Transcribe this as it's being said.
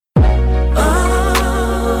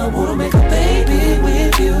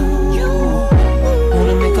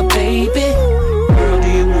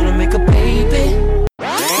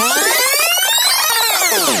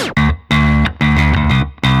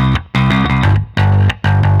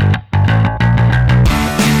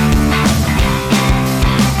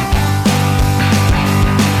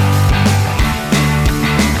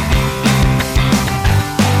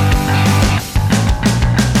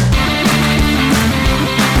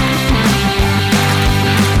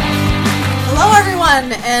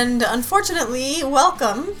everyone, and unfortunately,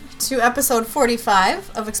 welcome to episode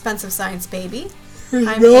 45 of Expensive Science Baby.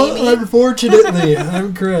 I'm Amy. Unfortunately.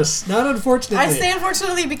 I'm Chris. Not unfortunately. I say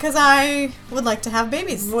unfortunately because I would like to have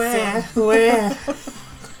babies. Amy's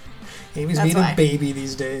That's being why. a baby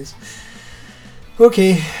these days.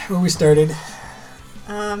 Okay, where we started.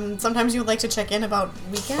 Sometimes you would like to check in about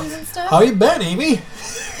weekends and stuff. How you been, Amy?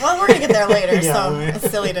 Well, we're going to get there later, Yeah, so right. it's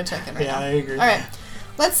silly to check in right now. Yeah, I agree. All right,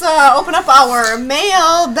 let's open up our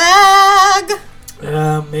mail bag.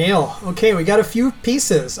 Mail. Okay, we got a few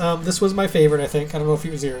pieces. This was my favorite, I think. I don't know if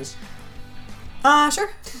it was yours.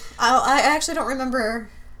 Sure. I actually don't remember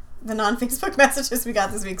the non-Facebook messages we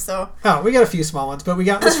got this week, so... Oh, we got a few small ones, but we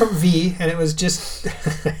got this from V, and it was just...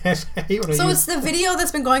 I hate when I So use... it's the video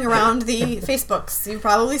that's been going around the Facebooks. You've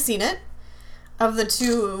probably seen it. Of the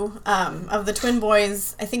two, of the twin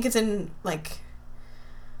boys. I think it's in, like...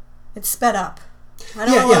 It's sped up. I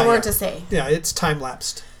don't know what word to say. Yeah, it's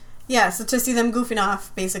time-lapsed. Yeah, so to see them goofing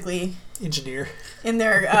off, basically... Engineer. In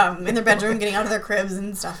their bedroom, getting out of their cribs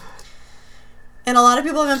and stuff. And a lot of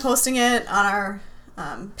people have been posting it on our...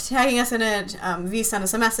 tagging us in it. V sent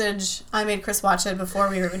us a message. I made Chris watch it before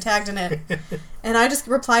we were even tagged in it. And I just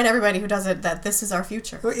replied to everybody who does it that this is our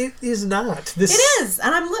future. Well, it is not. It is.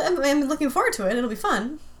 And I'm looking forward to it. It'll be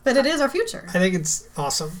fun. But it is our future. I think it's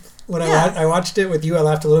awesome. When Yeah. I watched it with you, I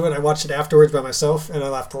laughed a little bit. I watched it afterwards by myself, and I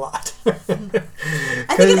laughed a lot. I think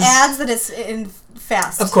it adds that it's in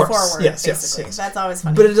fast Of course. forward, Yes, basically. yes. That's always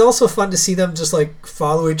funny. But it's also fun to see them just like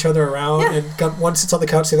follow each other around, Yeah. and one sits on the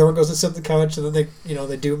couch, the other one goes and sits on the couch, and then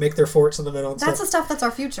they do make their forts in the middle. And That's the stuff. stuff that's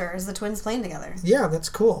our future, is the twins playing together. Yeah, that's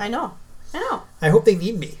cool. I know. I hope they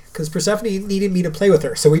need me, because Persephone needed me to play with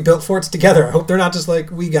her, so we built forts together. I hope they're not just like,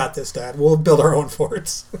 we got this, Dad. We'll build our own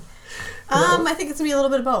forts. I think it's going to be a little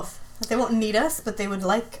bit of both. They won't need us, but they would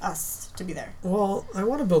like us to be there. Well, I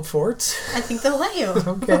want to build forts. I think they'll let you.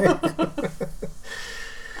 Okay.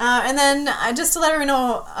 And then, just to let everyone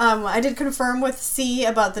know, I did confirm with C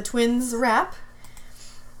about the twins rap.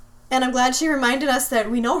 And I'm glad she reminded us that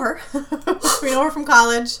we know her. We know her from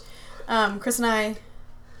college. Chris and I...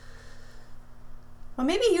 Well,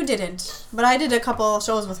 maybe you didn't, but I did a couple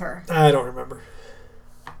shows with her. I don't remember.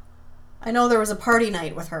 I know there was a party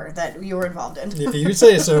night with her that you were involved in. If you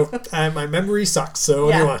say so. My memory sucks, so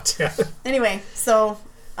what do you want? Yeah. Anyway, so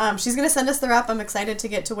she's going to send us the wrap. I'm excited to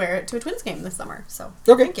get to wear it to a Twins game this summer. So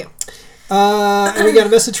Okay. Thank you. And we got a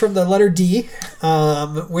message from the letter D,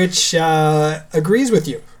 which agrees with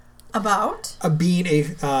you. About? Being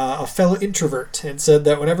a fellow introvert, and said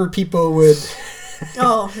that whenever people would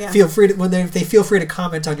feel free to, when they feel free to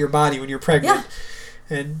comment on your body when you're pregnant. Yeah.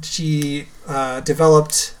 And she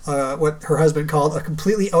developed what her husband called a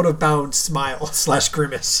completely out of bounds smile /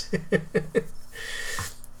 grimace.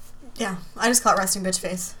 Yeah, I just call it resting bitch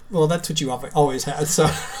face. Well, that's what you always had.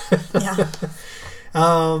 So. Yeah.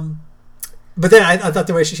 But then I thought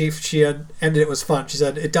the way she had ended it was fun. She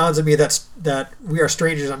said, "It dawns on me that we are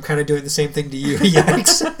strangers. I'm kind of doing the same thing to you."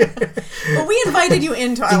 Yikes! But we invited you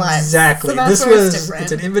into our lives. Exactly. So that's This where was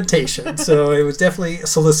it's an invitation, so it was definitely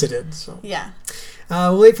solicited. So Yeah.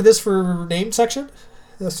 we'll wait for this for name section.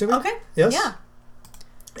 Assuming. Okay. Yes. Yeah.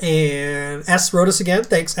 And S wrote us again.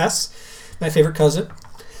 Thanks, S. My favorite cousin.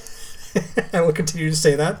 I will continue to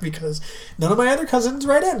say that because none of my other cousins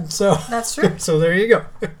write in. So That's true. So there you go.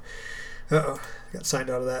 Uh-oh. Got signed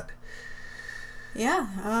out of that. Yeah.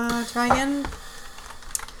 Try again.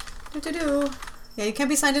 Yeah, you can't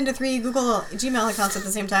be signed into 3 Gmail accounts at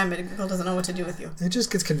the same time, but Google doesn't know what to do with you. It just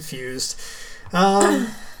gets confused.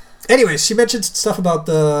 Anyways, she mentioned stuff about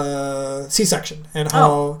the C-section and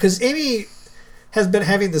how... Because Amy has been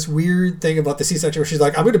having this weird thing about the C-section where she's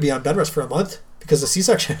like, I'm going to be on bed rest for a month because of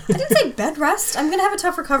C-section. I didn't say bed rest. I'm going to have a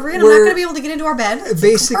tough recovery and I'm not going to be able to get into our bed. It's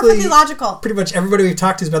basically perfectly logical. Pretty much everybody we've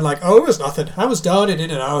talked to has been like, oh, it was nothing. I was done and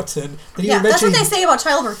in and out. And then Yeah, that's what they say about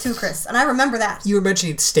childbirth too, Chris. And I remember that. You were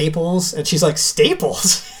mentioning staples, and she's like,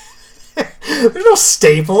 staples? There's no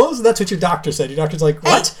staples. And that's what your doctor said. Your doctor's like,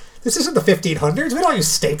 what? Hey. This isn't the 1500s. We don't use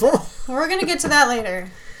staple. We're going to get to that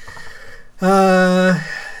later. I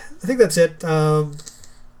think that's it. I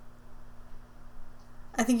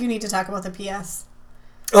think you need to talk about the PS.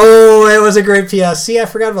 Oh, it was a great PS. See, I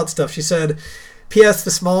forgot about stuff. She said, PS,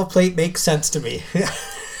 the small plate makes sense to me.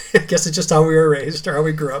 I guess it's just how we were raised or how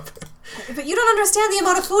we grew up. But you don't understand the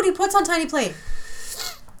amount of food he puts on tiny plate.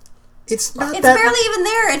 It's not It's that... barely even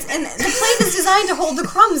there. And the plate is designed to hold the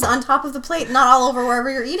crumbs on top of the plate, not all over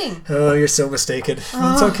wherever you're eating. Oh, you're so mistaken.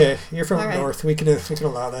 It's okay. You're from All right. North. We can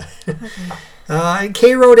allow that. Okay. And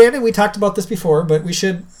Kay wrote in, and we talked about this before, but we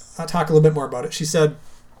should talk a little bit more about it. She said,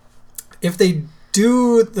 if they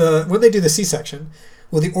do when they do the C-section,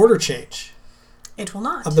 will the order change? It will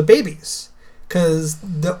not. Of the babies. Because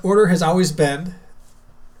the order has always been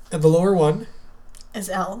the lower one is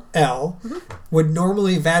L. L would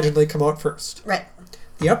normally vaginally come out first. Right.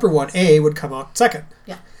 The upper one, A, would come out second.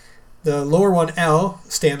 Yeah. The lower one, L,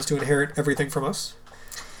 stands to inherit everything from us.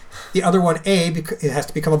 The other one, A, it has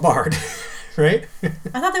to become a bard, right? I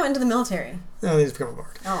thought they went into the military. No, they just become a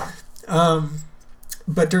bard. Oh.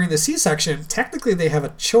 But during the C-section, technically they have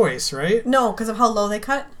a choice, right? No, because of how low they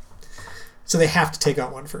cut. So they have to take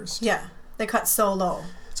out one first. Yeah. They cut so low.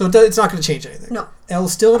 So it's not going to change anything. No.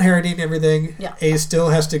 L's still inheriting everything. Yeah. A still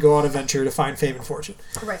has to go on a venture to find fame and fortune.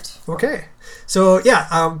 Right. Okay. So,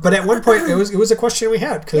 yeah. But at one point, it was a question we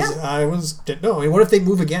had because I didn't know. I mean, what if they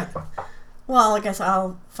move again? Well, I guess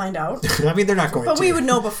I'll find out. I mean, they're not going to. But we would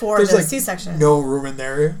know before There's the C-section. No room in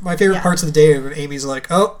there. My favorite parts of the day are when Amy's like,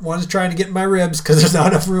 oh, one's trying to get in my ribs because there's not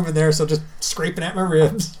enough room in there, so just scraping at my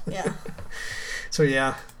ribs. Yeah. So,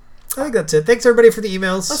 yeah. I think that's it. Thanks, everybody, for the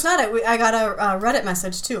emails. That's not it. I got a Reddit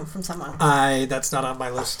message, too, from someone. That's not on my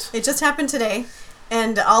list. It just happened today,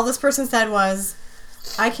 and all this person said was,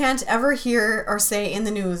 I can't ever hear or say in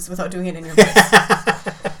the news without doing it in your voice.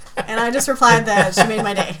 And I just replied that she made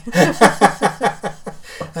my day.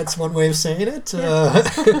 That's one way of saying it.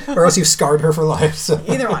 Or else you've scarred her for life. So.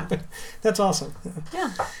 Either one. That's awesome.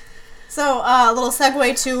 Yeah. So, a little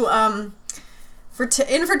segue to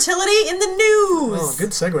infertility in the news. Oh,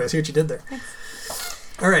 good segue. I see what you did there.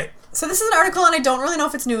 Thanks. All right. So this is an article, and I don't really know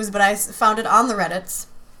if it's news, but I found it on the Reddits.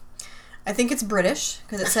 I think it's British,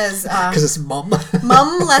 because it says... Because it's mum.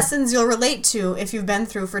 Mum lessons you'll relate to if you've been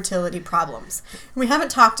through fertility problems. We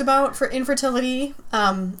haven't talked about infertility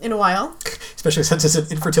in a while. Especially since it's an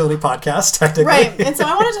infertility podcast, technically. Right, and so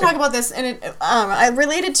I wanted to talk about this, and I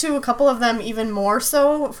related to a couple of them even more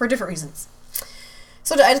so for different reasons.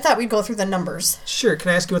 So I just thought we'd go through the numbers. Sure.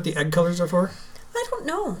 Can I ask you what the egg colors are for? I don't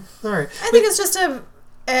know. All right. I think it's just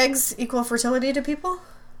eggs equal fertility to people.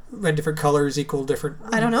 And different colors equal different...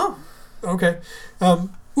 I don't know. Okay.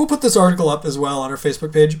 We'll put this article up as well on our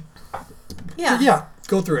Facebook page. Yeah. But yeah,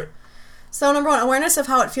 go through it. So number one, awareness of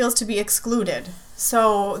how it feels to be excluded.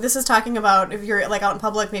 So this is talking about if you're like out in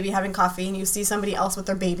public, maybe having coffee, and you see somebody else with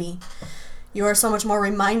their baby, you are so much more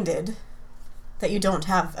reminded that you don't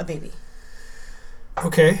have a baby.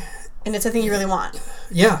 Okay. And it's a thing you really want.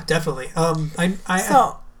 Yeah, definitely.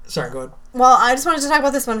 Sorry, go ahead. Well, I just wanted to talk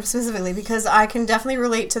about this one specifically because I can definitely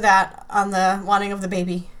relate to that on the wanting of the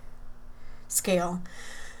baby scale.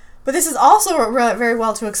 But this is also very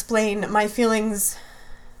well to explain my feelings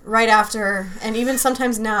right after, and even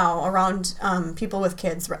sometimes now, around people with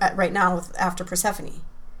kids right now after Persephone.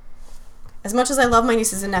 As much as I love my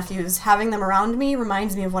nieces and nephews, having them around me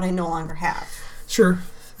reminds me of what I no longer have. Sure.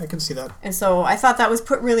 I can see that. And so I thought that was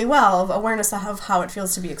put really well, of awareness of how it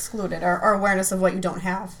feels to be excluded, or awareness of what you don't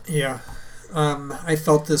have. Yeah. I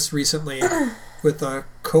felt this recently with a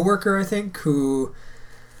coworker, I think, who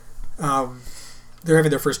they're having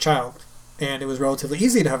their first child, and it was relatively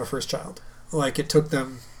easy to have a first child. Like, it took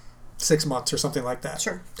them 6 months or something like that.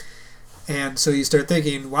 Sure. And so you start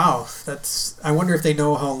thinking, wow, I wonder if they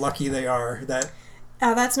know how lucky they are that...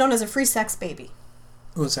 That's known as a free sex baby.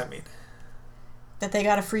 What does that mean? That they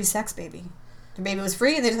got a free sex baby. The baby was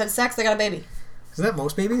free, they just had sex, they got a baby. Isn't that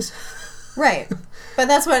most babies? Right. But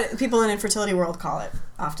that's what people in the infertility world call it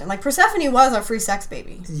often. Like, Persephone was a free sex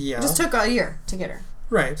baby. Yeah. It just took a year to get her.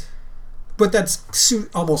 Right. But that's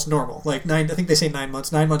almost normal. Like, I think they say 9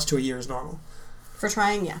 months. 9 months to a year is normal. For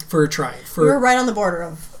trying, yeah. For trying. We were right on the border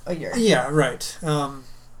of a year. Yeah, right.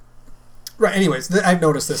 Right, anyways, I've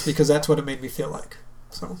noticed this because that's what it made me feel like.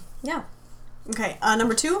 So. Yeah. Okay,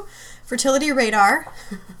 number 2, fertility radar.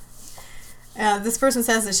 This person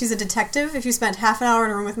says that she's a detective. If you spent half an hour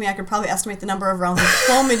in a room with me, I could probably estimate the number of rounds of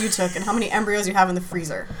Clomid you took and how many embryos you have in the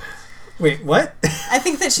freezer. Wait, what? I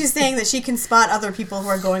think that she's saying that she can spot other people who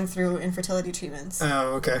are going through infertility treatments.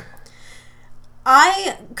 Oh, okay.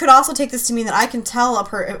 I could also take this to mean that I can tell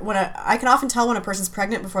I can often tell when a person's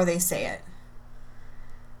pregnant before they say it.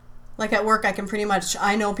 Like at work,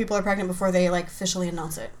 I know people are pregnant before they like officially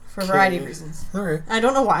announce it for a variety of reasons. All right. I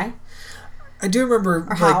don't know why. I do remember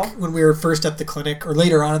when we were first at the clinic or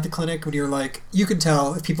later on at the clinic when you were like, you can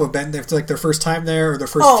tell if people have been there, if it's like their first time there or their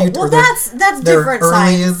first few. Well, that's different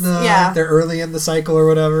science. They're early in the cycle or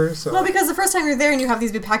whatever. So. No, because the first time you're there and you have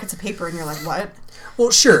these big packets of paper and you're like, what?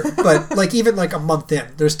 Well, sure, but like even like a month in,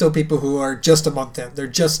 there's still people who are just a month in. They're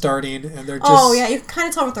just starting and they're just... Oh, yeah, you can kind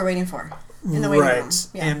of tell what they're waiting for in the waiting room. Right,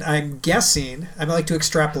 yeah. And I'm guessing, I like to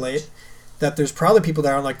extrapolate, that there's probably people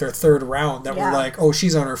that are on like their third round that were like, oh,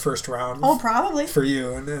 she's on her first round. Oh, probably. For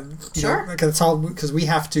you. And then, sure. Because we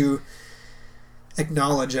have to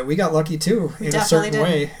acknowledge that we got lucky too in a certain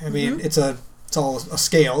way. I mean, it's a it's all a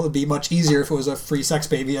scale. It'd be much easier if it was a free sex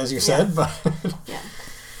baby, as you said. But yeah.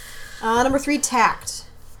 Number 3, tact.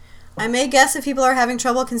 I may guess if people are having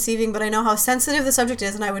trouble conceiving, but I know how sensitive the subject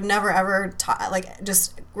is, and I would never ever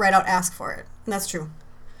just right out ask for it. And that's true.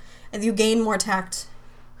 And you gain more tact.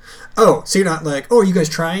 Oh, so you're not like, oh, are you guys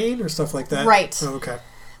trying or stuff like that? Right. Oh, okay.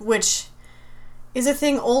 Which is a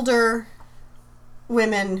thing older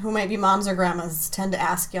women who might be moms or grandmas tend to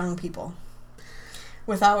ask young people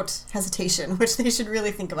without hesitation, which they should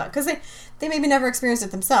really think about because they maybe never experienced it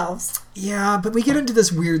themselves. Yeah, but we get into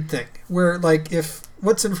this weird thing where, like,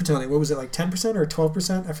 what's infertility? What was it, like 10% or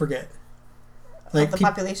 12%? I forget. Like of the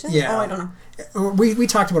population? Yeah. Oh, I don't know. We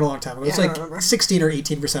talked about it a long time ago. It's like 16 or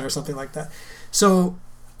 18% or something like that. So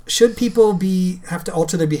should people have to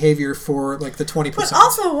alter their behavior for like the 20%? But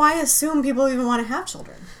also, why assume people even want to have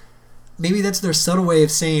children? Maybe that's their subtle way of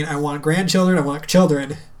saying, I want grandchildren, I want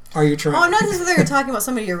children. Are you trying? Oh, I'm not necessarily talking about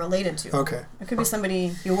somebody you're related to. Okay. It could be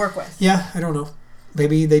somebody you work with. Yeah, I don't know.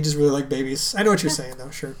 Maybe they just really like babies. I know what you're saying,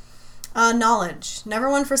 though, sure. Knowledge. Never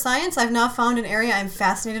one for science. I've now found an area I'm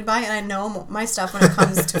fascinated by, and I know my stuff when it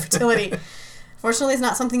comes to fertility. Fortunately, it's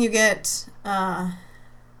not something you get a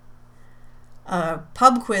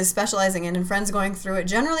pub quiz specializing in, and friends going through it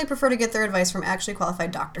generally prefer to get their advice from actually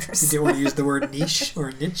qualified doctors. You do want to use the word niche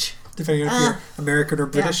or niche, depending on if you're American or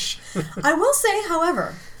British. Yeah. I will say,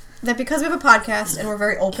 however, that because we have a podcast and we're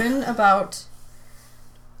very open about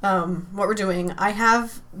what we're doing, I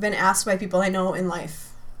have been asked by people I know in life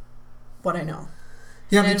what I know.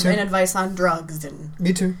 Yeah, me too. And advice on drugs.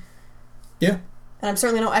 Me too. Yeah. And I'm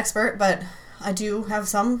certainly no expert, but I do have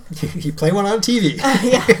some. You play one on TV.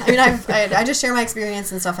 Yeah. I mean, I just share my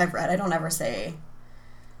experience and stuff I've read. I don't ever say...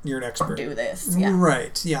 You're an expert. Do this. Yeah.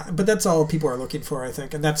 Right. Yeah. But that's all people are looking for, I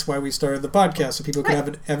think. And that's why we started the podcast, so people can have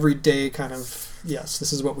an everyday kind of, yes,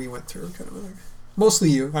 this is what we went through kind of thing. Mostly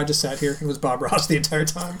you. I just sat here and was Bob Ross the entire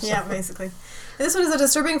time. So. Yeah, basically. This one is a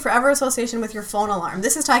disturbing forever association with your phone alarm.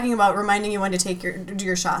 This is talking about reminding you when to do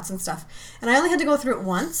your shots and stuff. And I only had to go through it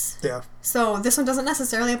once. Yeah. So this one doesn't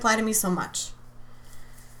necessarily apply to me so much.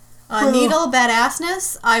 Needle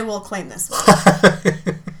badassness, I will claim this one.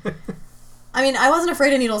 I mean, I wasn't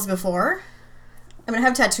afraid of needles before. I mean, I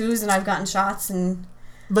have tattoos and I've gotten shots and...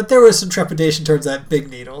 But there was some trepidation towards that big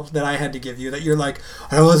needle that I had to give you, that you're like,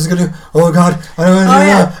 I don't know what this is going to... Oh, God, I don't know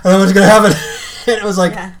I don't know what's going to happen. And it was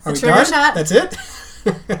like, are we done? Shot. That's it?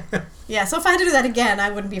 Yeah, so if I had to do that again, I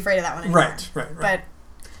wouldn't be afraid of that one anymore. Right.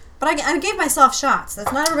 But I gave myself shots.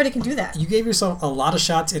 That's not everybody can do that. You gave yourself a lot of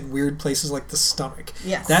shots in weird places like the stomach.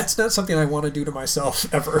 Yes. That's not something I want to do to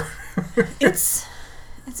myself ever.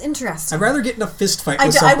 It's interesting. I'd rather get in a fist fight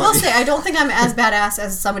with somebody. I will say, I don't think I'm as badass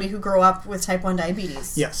as somebody who grew up with type 1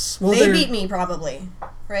 diabetes. Yes. Well, they beat me, probably.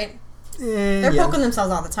 Right? They're poking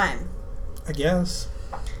themselves all the time. I guess.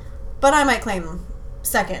 But I might claim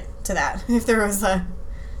second to that, if there was a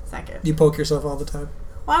second. You poke yourself all the time?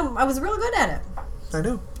 Well, I was really good at it. I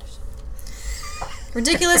know.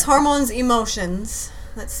 Ridiculous hormones, emotions.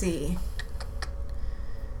 Let's see.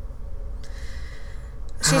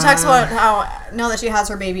 She talks about how now that she has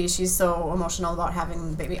her baby, she's so emotional about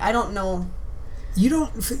having the baby. I don't know. You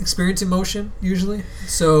don't experience emotion usually,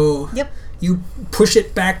 so you push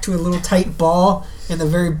it back to a little tight ball in the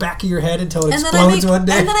very back of your head until it explodes one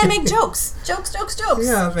day. And then I make jokes. Jokes.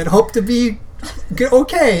 Yeah, and hope to be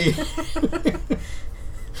okay.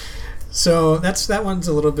 So that one's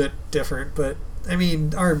a little bit different, but I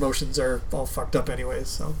mean, our emotions are all fucked up anyways,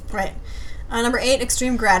 so. Right. Number 8,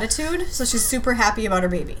 extreme gratitude. So she's super happy about her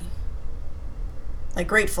baby. Like,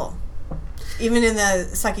 grateful. Even in the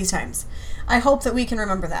sucky times. I hope that we can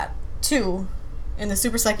remember that, too, in the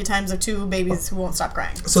super sucky times of 2 babies who won't stop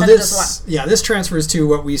crying. So this transfers to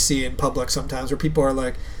what we see in public sometimes, where people are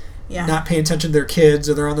like, not paying attention to their kids,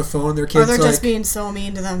 or they're on the phone, their kids or they're just being so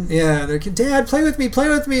mean to them. Yeah, their kid, Dad, play with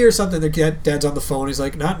me, or something. Their dad's on the phone, he's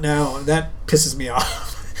like, not now, and that pisses me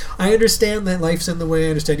off. I understand that life's in the way, I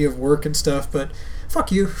understand you have work and stuff, but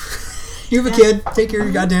fuck you. You have a kid, take care of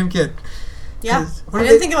your goddamn kid. Yeah, I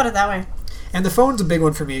didn't think about it that way. And the phone's a big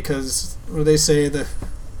one for me, because what do they say, the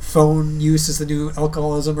phone use is the new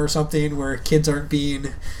alcoholism or something, where kids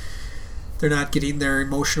they're not getting their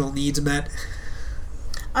emotional needs met.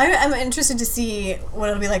 I'm interested to see what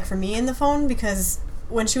it'll be like for me in the phone, because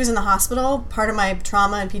when she was in the hospital, part of my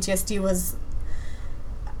trauma and PTSD was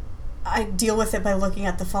I deal with it by looking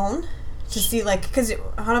at the phone to see, like, because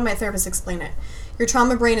how did my therapist explain it? Your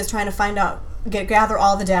trauma brain is trying to find out, gather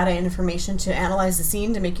all the data and information to analyze the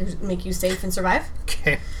scene to make you safe and survive.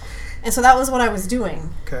 Okay. And so that was what I was doing.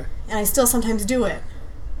 Okay. And I still sometimes do it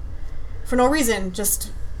for no reason,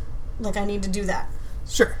 just like I need to do that.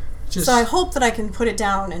 Sure. So I hope that I can put it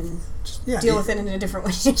down and deal with it in a different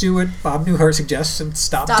way. Do what Bob Newhart suggests and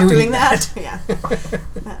stop doing that. Yeah.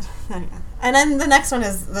 And then the next one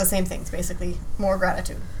is the same things, basically. More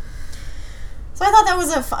gratitude. So I thought that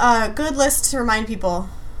was a good list to remind people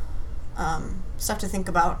stuff to think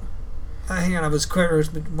about. Hang on, I was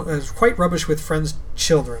quite rubbish with friends'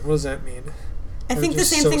 children. What does that mean? I think the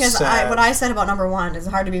same thing as what I said about number 1. It's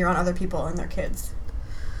hard to be around other people and their kids.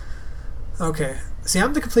 Okay. See,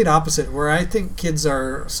 I'm the complete opposite, where I think kids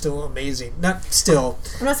are still amazing. Not still.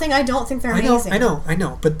 I'm not saying I don't think they're amazing. I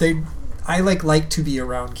know. But I like to be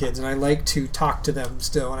around kids, and I like to talk to them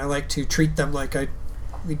still, and I like to treat them like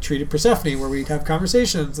we treated Persephone, where we'd have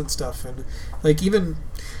conversations and stuff. And like even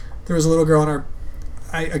there was a little girl on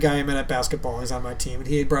a guy I met at basketball. He's on my team, and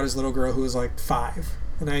he had brought his little girl who was like 5,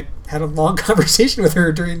 and I had a long conversation with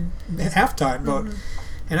her during halftime about.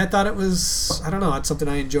 And I thought it was, I don't know, it's something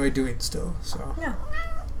I enjoy doing still. So yeah.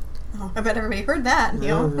 Oh, I bet everybody heard that.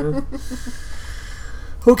 Yeah.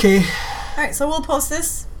 Okay. All right, so we'll post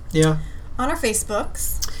this. Yeah. On our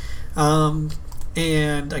Facebooks.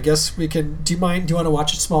 And I guess we can. Do you want to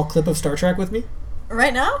watch a small clip of Star Trek with me?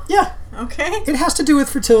 Right now? Yeah. Okay. It has to do with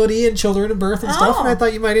fertility and children and birth and stuff, and I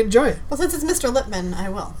thought you might enjoy it. Well, since it's Mr. Lipman, I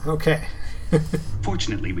will. Okay.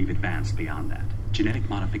 Fortunately, we've advanced beyond that. Genetic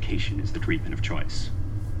modification is the treatment of choice.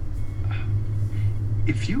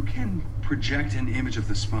 If you can project an image of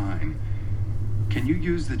the spine, can you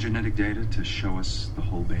use the genetic data to show us the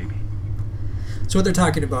whole baby? So what they're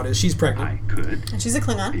talking about is she's pregnant. I could. And she's a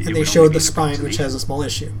Klingon. And they showed the spine, which has a small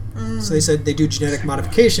issue. So they said they do genetic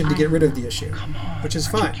modification to get rid of the issue, which is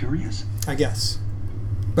fine. Are you curious? I guess.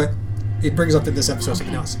 But it brings up in this episode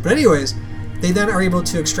something else. But anyways, they then are able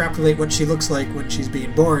to extrapolate what she looks like when she's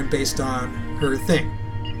being born based on her thing,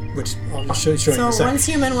 which I'll just show you in a second. So one's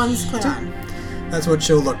human, one's Klingon. That's what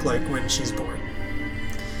she'll look like when she's born.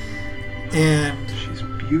 And she's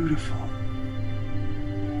beautiful.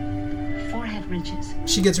 400 ridges.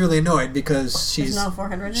 She gets really annoyed because There's no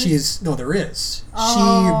 400 ridges? No, there is.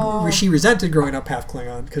 Oh. She resented growing up half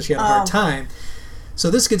Klingon because she had a hard time.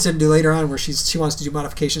 So this gets into later on where she wants to do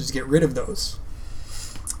modifications to get rid of those.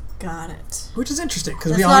 Got it. Which is interesting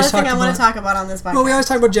because we we always talk about. That's not a thing I want to talk about on this podcast. Well, we always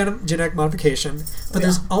talk about genetic modification, but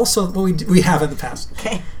there's also we have in the past.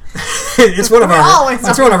 Okay. It's one of our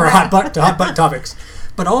hot button topics.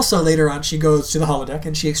 But also later on, she goes to the holodeck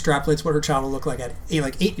and she extrapolates what her child will look like at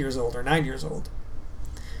 8 years old or 9 years old,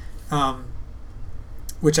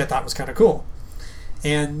 which I thought was kind of cool.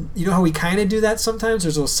 And you know how we kind of do that sometimes?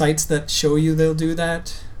 There's those sites that show you they'll do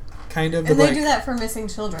that, kind of. And they do that for missing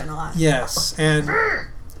children a lot. Yes, and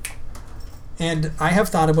I have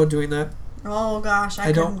thought about doing that. Oh gosh,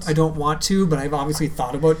 I don't want to, but I've obviously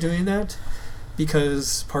thought about doing that.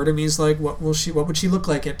 Because part of me is like, what would she look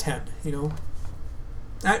like at 10? You know,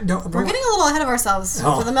 we're getting a little ahead of ourselves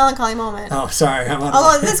for the melancholy moment. Oh, sorry.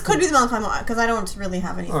 Although this could be the melancholy moment because I don't really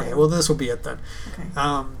have anything. Okay, well this will be it then.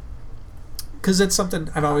 Okay. Because it's something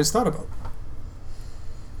I've always thought about.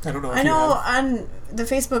 I don't know. I know on the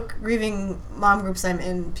Facebook grieving mom groups I'm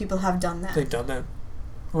in, people have done that. They've done that.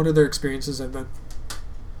 What are their experiences have been?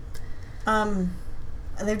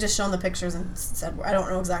 They've just shown the pictures and said, I don't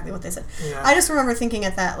know exactly what they said. Yeah. I just remember thinking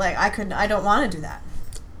at that, like, I don't want to do that.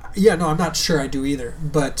 Yeah, no, I'm not sure I do either.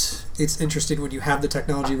 But it's interesting when you have the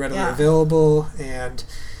technology readily available and,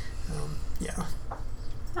 yeah.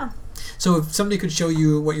 Huh. So if somebody could show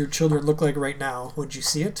you what your children look like right now, would you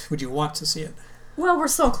see it? Would you want to see it? Well, we're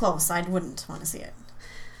so close, I wouldn't want to see it.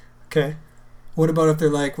 Okay. What about if they're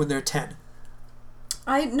like when they're 10?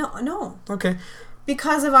 No. Okay.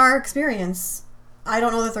 Because of our experience, I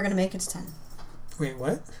don't know that they're going to make it to 10. Wait,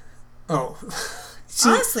 what? Oh. See,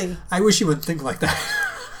 honestly. I wish you wouldn't think like that.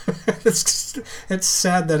 It's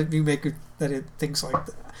sad that it thinks like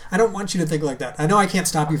that. I don't want you to think like that. I know I can't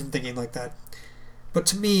stop you from thinking like that. But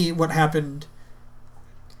to me, what happened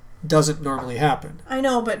doesn't normally happen. I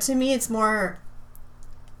know, but to me it's more...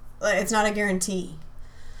 It's not a guarantee.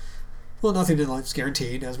 Well, nothing in life is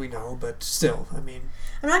guaranteed, as we know, but still, I mean...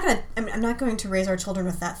 I'm not going to raise our children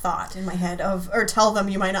with that thought in my head or tell them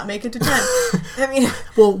you might not make it to 10. I mean...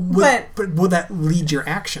 Well, but will that lead your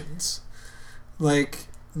actions? Like,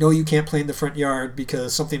 no, you can't play in the front yard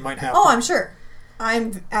because something might happen. Oh, I'm sure.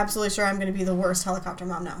 I'm absolutely sure I'm going to be the worst helicopter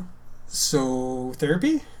mom now. So,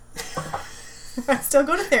 therapy? I still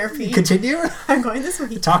go to therapy. Continue? I'm going this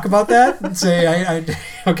week. Talk about that and say,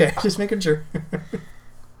 okay, just making sure.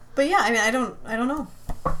 But yeah, I mean, I don't know.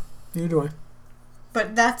 Neither do I.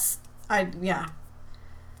 But I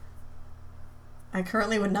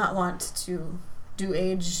currently would not want to do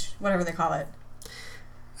age, whatever they call it.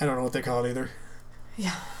 I don't know what they call it either.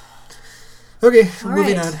 Yeah. Okay, All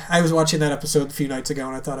moving right. on. I was watching that episode a few nights ago,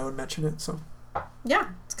 and I thought I would mention it. So, Yeah,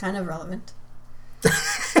 it's kind of relevant.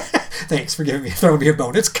 thanks for throwing me a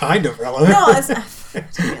bone. It's kind of relevant. No, it's not.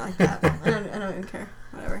 Don't be like that. I don't even care.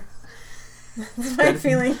 Whatever. That's my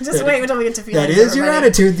feeling. Just wait until we get to feelings. That is your everybody.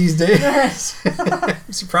 attitude these days.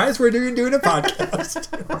 I'm surprised we're doing a podcast.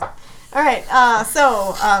 All right.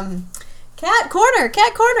 Cat corner.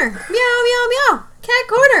 Meow, meow, meow. Cat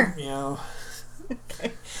corner. Yeah.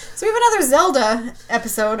 Okay. So we have another Zelda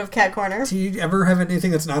episode of Cat Corner. Do you ever have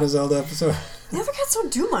anything that's not a Zelda episode? The other cats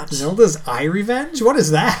don't do much. Zelda's Eye Revenge? What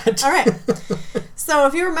is that? All right. So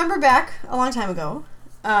if you remember back a long time ago,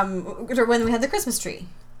 when we had the Christmas tree,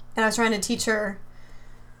 and I was trying to teach her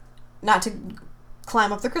not to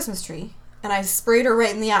climb up the Christmas tree, and I sprayed her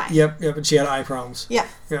right in the eye. Yep, and she had eye problems. Yeah.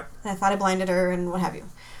 Yep. And I thought I blinded her and what have you.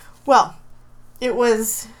 Well, I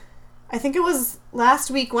think it was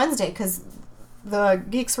last week, Wednesday, because the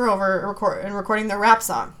geeks were over recording their rap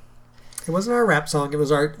song. It wasn't our rap song. It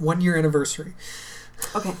was our 1-year anniversary.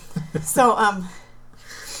 Okay. So,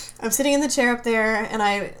 I'm sitting in the chair up there, and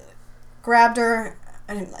I grabbed her.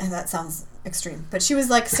 That sounds extreme, but she was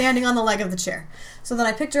like standing on the leg of the chair. So then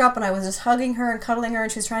I picked her up, and I was just hugging her and cuddling her,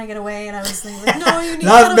 and she was trying to get away, and I was like, no, you need to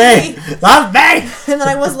get away. Love me! And then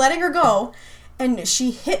I was letting her go, and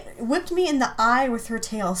she whipped me in the eye with her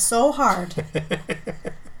tail so hard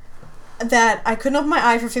that I couldn't open my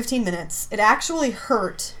eye for 15 minutes. It actually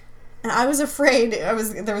hurt. And I was afraid there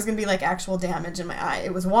was going to be like actual damage in my eye.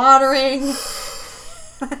 It was watering.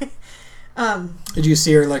 Did you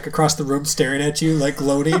see her like across the room staring at you, like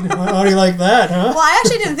gloating? How do you like that, huh? Well, I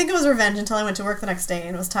actually didn't think it was revenge until I went to work the next day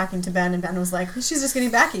and was talking to Ben, and Ben was like, she's just getting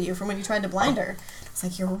back at you from when you tried to blind her. I was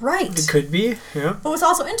like, you're right. It could be, yeah. But what's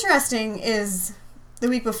also interesting is the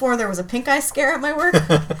week before there was a pink eye scare at my work.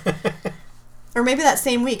 Or maybe that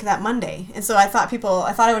same week, that Monday. And so I thought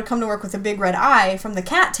I would come to work with a big red eye from the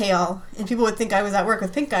cat tail, and people would think I was at work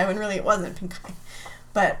with pink eye when really it wasn't pink eye.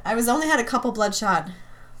 But I only had a couple bloodshot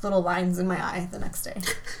little lines in my eye the next day.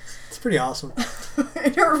 It's pretty awesome.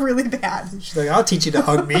 It hurt really bad. She's like, I'll teach you to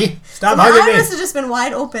hug me. Stop My hugging eye me. must have just been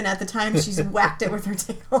wide open at the time she's whacked it with her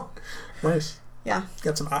tail. Nice. Yeah.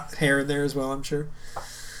 Got some hair in there as well, I'm sure.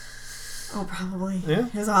 Oh, probably. Yeah.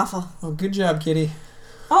 It was awful. Well, good job, kitty.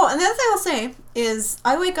 Oh, and the other thing I'll say is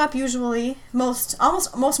I wake up usually most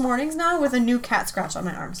mornings now with a new cat scratch on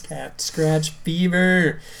my arms. Cat scratch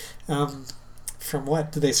fever. From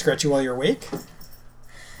what? Do they scratch you while you're awake?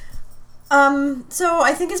 So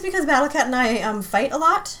I think it's because Battlecat and I fight a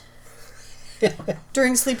lot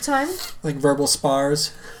during sleep time. Like verbal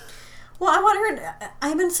spars. Well,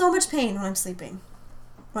 I'm in so much pain when I'm sleeping.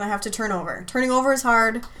 When I have to turn over. Turning over is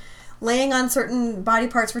hard. Laying on certain body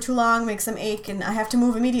parts for too long makes them ache, and I have to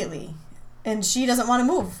move immediately. And she doesn't want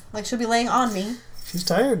to move. Like, she'll be laying on me. She's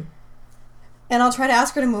tired. And I'll try to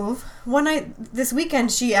ask her to move. One night, this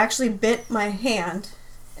weekend, she actually bit my hand,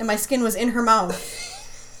 and my skin was in her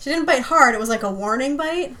mouth. She didn't bite hard. It was like a warning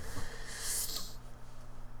bite.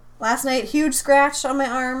 Last night, huge scratch on my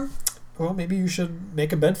arm. Well, maybe you should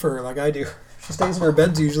make a bed for her like I do. She stays in her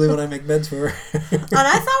beds usually when I make beds for her. And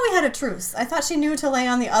I thought we had a truce. I thought she knew to lay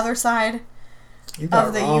on the other side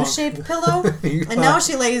of the U-shaped pillow. And now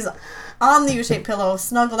she lays on the U-shaped pillow,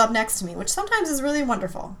 snuggled up next to me, which sometimes is really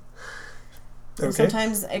wonderful. Okay. And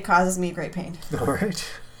sometimes it causes me great pain. All right.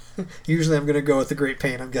 Usually I'm going to go with the great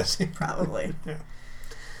pain, I'm guessing. Probably. Yeah.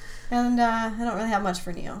 And I don't really have much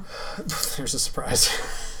for Neo. There's a surprise.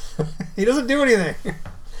 He doesn't do anything.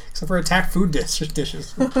 Except for attack food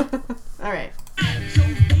dishes. All right. Show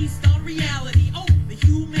based on reality. Oh, the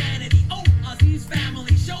humanity. Oh, Ozzy's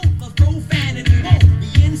family. Show of profanity. Oh,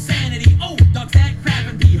 the insanity. Oh, dogs that crap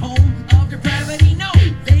and be home of depravity. No,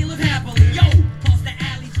 they live happily. Yo, plus the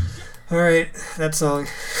alley. Alright, that song.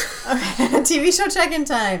 Okay, TV show check-in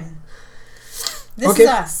time. This Okay. Is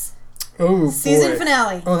Us. Oh, Season boy.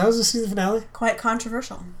 finale. Oh, that was the season finale? Quite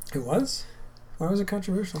controversial. It was? Why was it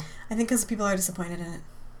controversial? I think because people are disappointed in it.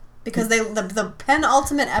 Because the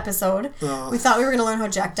penultimate episode, we thought we were going to learn how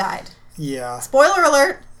Jack died. Yeah. Spoiler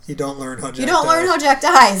alert. You don't learn how Jack You don't learn dies. how Jack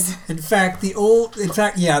dies. In fact,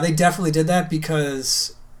 yeah, they definitely did that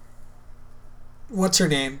because what's her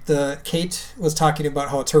name? Kate was talking about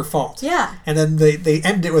how it's her fault. Yeah. And then they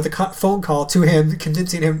ended it with a phone call to him,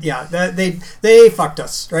 convincing him, yeah, that they fucked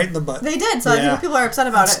us right in the butt. They did, so I think people are upset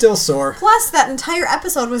about it. Still sore. Plus, that entire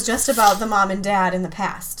episode was just about the mom and dad in the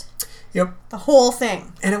past. Yep. The whole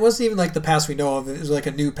thing. And it wasn't even like the past we know of. It was like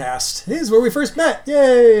a new past. This is where we first met.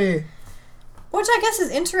 Yay! Which I guess is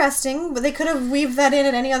interesting, but they could have weaved that in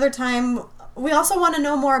at any other time we also want to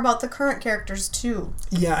know more about the current characters too.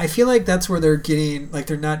 Yeah, I feel like that's where they're getting, like,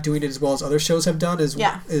 they're not doing it as well as other shows have done, is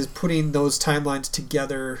putting those timelines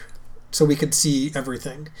together so we could see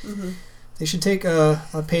everything. Mm-hmm. They should take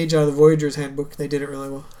a page out of the Voyager's handbook. They did it really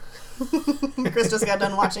well. Chris just got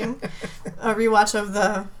done watching a rewatch of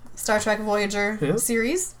the Star Trek Voyager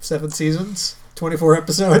series. 7 seasons, 24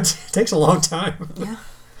 episodes. It takes a long time. Yeah.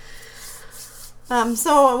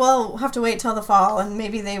 So we'll have to wait till the fall, and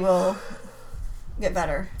maybe they will get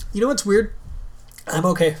better. You know what's weird? I'm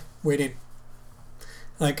okay waiting.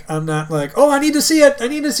 Like, I'm not like, oh, I need to see it. I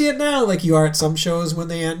need to see it now. Like you are at some shows when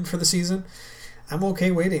they end for the season. I'm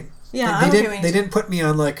okay waiting. Yeah, I'm okay waiting. They didn't put me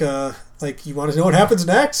on like you want to know what happens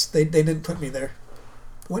next? They didn't put me there.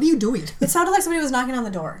 What are you doing? It sounded like somebody was knocking on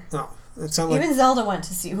the door. No, it sounded even Zelda went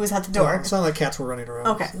to see who was at the door. No, it sounded like cats were running around.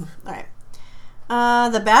 Okay, all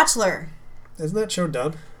right. The Bachelor. Isn't that show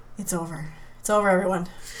done? It's over. It's over, everyone.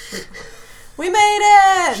 We made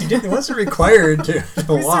it! It wasn't required to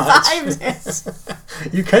watch. We survived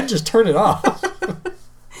it. You can just turn it off.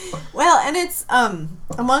 Well, and it's,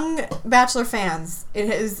 among Bachelor fans, it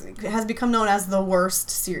has become known as the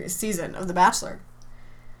worst season of The Bachelor.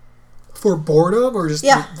 For boredom, or just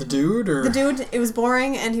the dude? Or? The dude, it was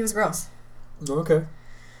boring, and he was gross. Okay.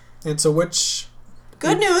 And so which...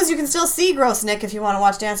 Good news, you can still see Gross Nick if you want to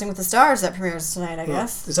watch Dancing with the Stars that premieres tonight, I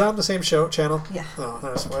guess. Is that on the same channel? Yeah. Oh,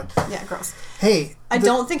 that's why. Yeah, gross. Hey. I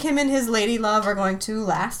don't think him and his lady love are going to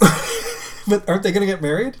last. But aren't they going to get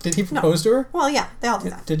married? Did he propose to her? Well, yeah, they all do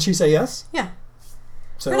that. Did she say yes? Yeah.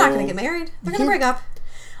 So they're not going to get married. They're going to break up.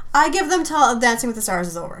 I give them till Dancing with the Stars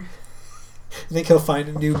is over. I think he'll find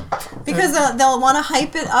a new... Because they'll want to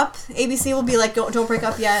hype it up. ABC will be like, don't break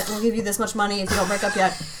up yet. We'll give you this much money if you don't break up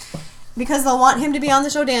yet. Because they'll want him to be on the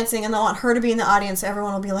show dancing, and they'll want her to be in the audience, so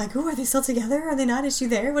everyone will be like, ooh, are they still together? Are they not? Is she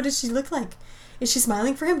there? What does she look like? Is she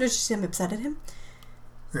smiling for him? Does she seem upset at him?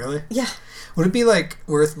 Really? Yeah. Would it be, like,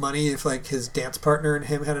 worth money if, like, his dance partner and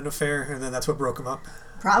him had an affair, and then that's what broke him up?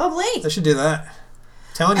 Probably. They should do that.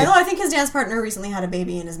 I'm telling you. I think his dance partner recently had a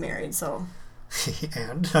baby and is married, so...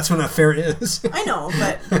 And? That's what an affair is. I know,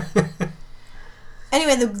 but...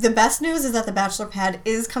 Anyway, the best news is that the Bachelor Pad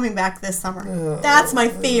is coming back this summer. That's my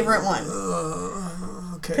favorite one.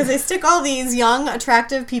 Okay. Because they stick all these young,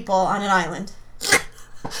 attractive people on an island.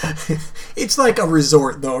 It's like a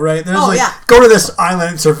resort, though, right? There's yeah. Go to this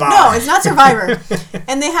island and survive. No, it's not Survivor.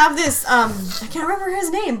 And they have this, I can't remember his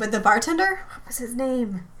name, but the bartender, what was his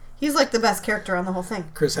name? He's like the best character on the whole thing.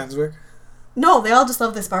 Chris Hemsworth? No, they all just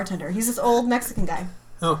love this bartender. He's this old Mexican guy.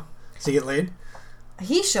 Oh, does he get laid?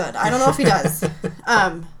 He should. I don't know if he does.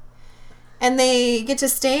 And they get to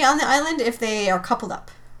stay on the island if they are coupled up.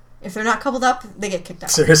 If they're not coupled up, they get kicked out.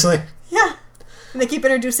 Seriously? Yeah. And they keep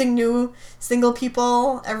introducing new single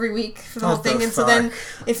people every week for the whole thing. And so then,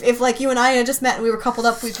 if like you and I had just met and we were coupled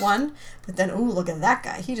up week 1, but then, ooh, look at that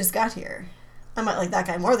guy. He just got here. I might like that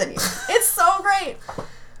guy more than you. It's so great.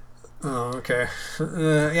 Oh, okay.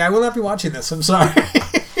 Yeah, I will not be watching this. I'm sorry.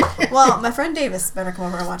 Well, my friend Davis better come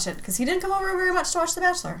over and watch it, because he didn't come over very much to watch The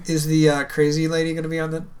Bachelor. Is the crazy lady going to be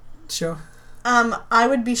on the show? I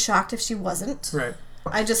would be shocked if she wasn't. Right.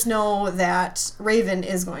 I just know that Raven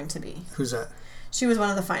is going to be. Who's that? She was one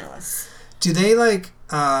of the finalists. Do they,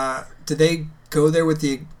 do they go there with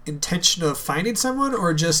the intention of finding someone,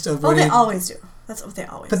 or just avoiding... Oh, they always do. That's what they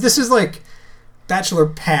always do. But this is like... Bachelor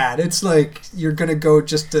Pad. It's like you're gonna go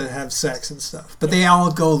just to have sex and stuff, but they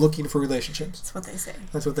all go looking for relationships. That's what they say.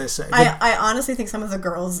 That's what they say. I honestly think some of the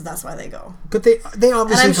girls, that's why they go. But they obviously.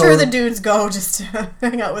 And I'm sure the dudes go just to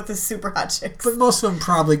hang out with the super hot chicks. But most of them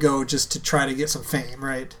probably go just to try to get some fame,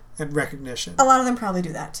 right, and recognition. A lot of them probably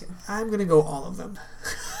do that too. I'm gonna go all of them.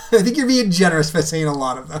 I think you're being generous by saying a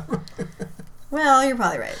lot of them. Well, you're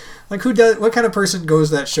probably right. Like what kind of person goes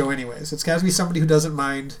to that show anyways? It's got to be somebody who doesn't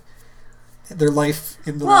mind their life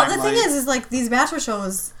in the limelight. The thing is like these Bachelor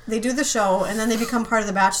shows, they do the show and then they become part of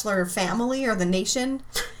the Bachelor family or the nation,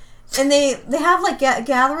 and they have like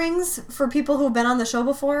gatherings for people who've been on the show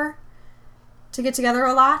before to get together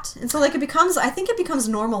a lot, and so like I think it becomes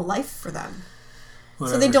normal life for them.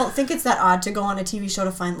 Whatever. So they don't think it's that odd to go on a TV show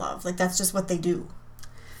to find love. Like that's just what they do.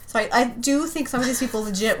 So I do think some of these people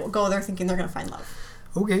legit will go there thinking they're going to find love.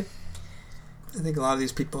 Okay. I think a lot of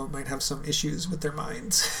these people might have some issues with their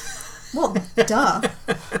minds. Well, duh.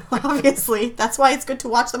 Obviously. That's why it's good to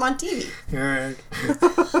watch them on TV. Alright.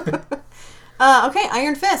 Okay,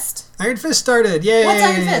 Iron Fist. Iron Fist started. Yay! What's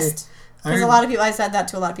Iron Fist? Because a lot of people, I said that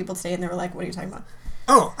to a lot of people today, and they were like, what are you talking about?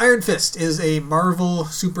 Oh, Iron Fist is a Marvel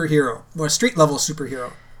superhero. Or a street-level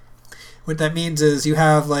superhero. What that means is you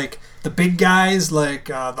have like the big guys like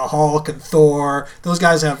the Hulk and Thor. Those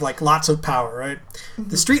guys have like lots of power, right?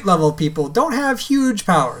 The street level people don't have huge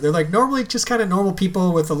power. They're like normally just kind of normal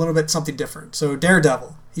people with a little bit something different. So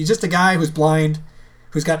Daredevil, he's just a guy who's blind,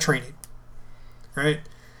 who's got training, right?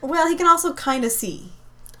 Well, he can also kind of see.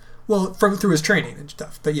 Well, through his training and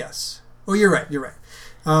stuff. But yes. Well, you're right.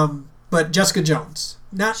 But Jessica Jones,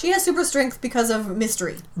 She has super strength because of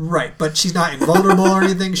mystery. Right, but she's not invulnerable or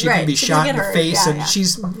anything. She can be she shot can in the get hurt. face, Yeah, and yeah.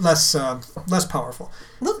 she's less powerful.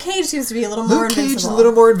 Luke Cage seems to be a little more Luke Cage is invincible. a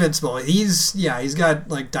little more invincible. He's got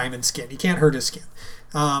like diamond skin. He can't hurt his skin.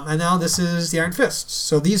 And now this is the Iron Fist.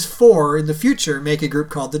 So these four in the future make a group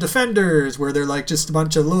called the Defenders, where they're like just a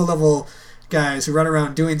bunch of low-level guys who run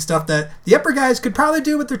around doing stuff that the upper guys could probably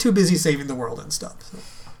do, but they're too busy saving the world and stuff. So.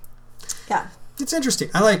 Yeah. It's interesting.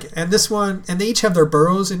 I like it. And this one, and they each have their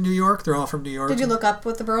boroughs in New York. They're all from New York. Did you look up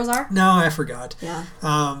what the boroughs are? No, I forgot. Yeah.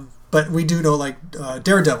 But we do know, like,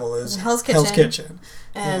 Daredevil is Hell's Kitchen.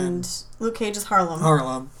 And Luke Cage is Harlem.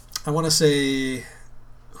 Harlem. I want to say,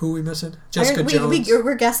 who are we missing? Jessica Jones.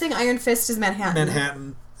 We're guessing Iron Fist is Manhattan.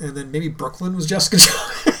 Manhattan. And then maybe Brooklyn was Jessica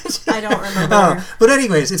Jones. I don't remember. But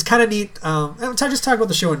anyways, it's kind of neat. Just talk about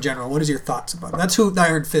the show in general. What is your thoughts about it? That's who the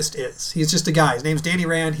Iron Fist is. He's just a guy. His name's Danny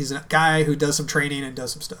Rand. He's a guy who does some training and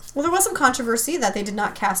does some stuff. Well, there was some controversy that they did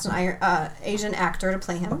not cast an Asian actor to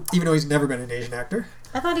play him. Even though he's never been an Asian actor.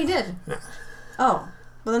 I thought he did. No. Oh.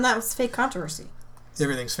 Well, then that was fake controversy.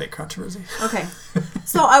 Everything's fake controversy. Okay.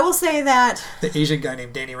 So I will say that... The Asian guy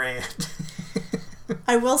named Danny Rand.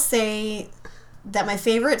 I will say that my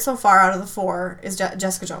favorite so far out of the four is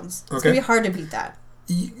Jessica Jones. It's going to be hard to beat that.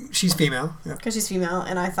 She's female. Because she's female,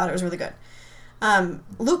 and I thought it was really good.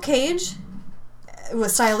 Luke Cage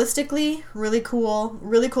was stylistically really cool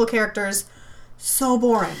characters. So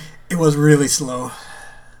boring. It was really slow.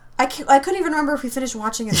 I couldn't even remember if we finished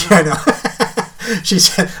watching it or not. I know. She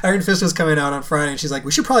said Iron Fist was coming out on Friday, and she's like,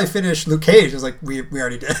 we should probably finish Luke Cage. I was like, we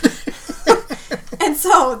already did. And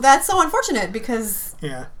so that's so unfortunate because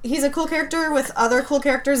yeah, he's a cool character with other cool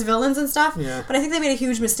characters, villains and stuff. Yeah. But I think they made a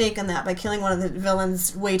huge mistake in that by killing one of the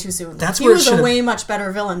villains way too soon. He was a way much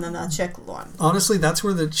better villain than that chick one. Honestly, that's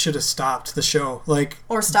where it should have stopped the show.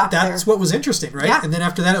 Or stopped That's there. what was interesting, right? Yeah. And then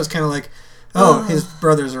after that, it was kind of like, his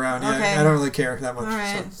brother's around. Yeah, Okay. I don't really care that much. All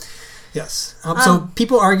right. So. Yes. So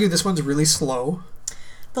people argue this one's really slow.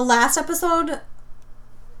 The last episode,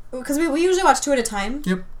 because we usually watch 2 at a time.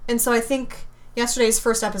 Yep. And so I think yesterday's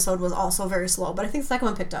first episode was also very slow, but I think the second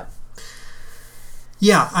one picked up.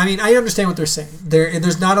 Yeah, I mean, I understand what they're saying.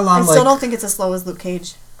 There's not a lot of I still don't think it's as slow as Luke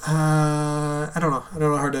Cage. I don't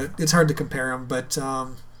know. It's hard to compare them, but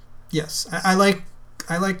yes, I like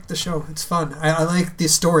the show. It's fun. I like the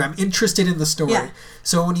story. I'm interested in the story. Yeah.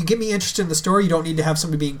 So when you get me interested in the story, you don't need to have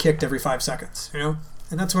somebody being kicked every 5 seconds, and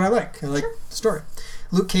that's what I like. I like the story.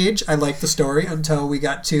 Luke Cage, I like the story until we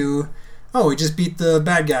got to, we just beat the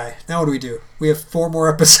bad guy. Now what do we do? We have 3 more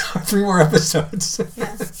episodes.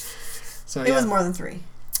 Yeah. So It was more than 3. It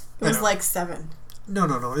was like 7.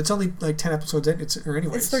 No. It's only like 10 episodes in. It's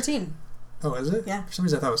 13. Oh, is it? Yeah. For some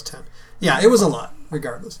reason I thought it was 10. Yeah, it was a lot,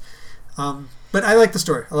 regardless. But I like the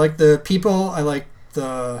story. I like the people. I like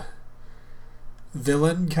the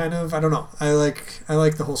villain, kind of. I don't know. I like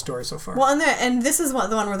the whole story so far. Well, and this is the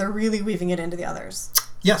one where they're really weaving it into the others.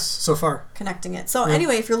 Yes, so far. Connecting it. So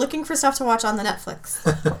anyway, if you're looking for stuff to watch on the Netflix,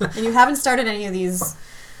 and you haven't started any of these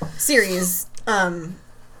series, I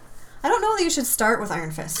don't know that you should start with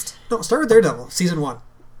Iron Fist. No, start with Daredevil, season 1.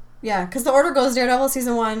 Yeah, because the order goes Daredevil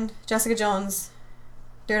season 1, Jessica Jones,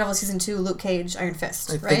 Daredevil season 2, Luke Cage, Iron Fist,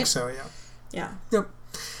 right? I think so, yeah. Yeah. Yep.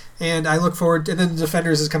 And I look forward, and then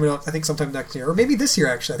Defenders is coming out, I think, sometime next year. Or maybe this year,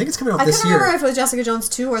 actually. I think it's coming out this year. I can't remember if it was Jessica Jones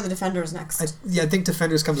 2 or The Defenders next. I think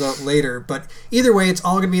Defenders comes out later. But either way, it's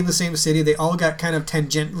all going to be in the same city. They all got kind of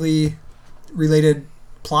tangentially related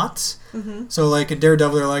plots. Mm-hmm. So, like, in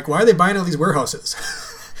Daredevil, they're like, why are they buying all these warehouses?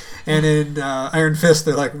 And in Iron Fist,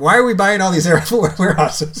 they're like, why are we buying all these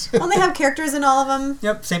warehouses? Well, they have characters in all of them.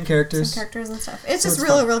 Yep, same characters. And stuff. It's just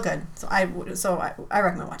really, real good. So I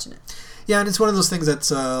recommend watching it. Yeah, and it's one of those things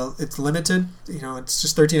that's it's limited. It's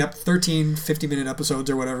just 13 50-minute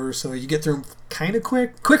episodes or whatever, so you get through them kind of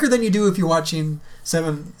quicker than you do if you're watching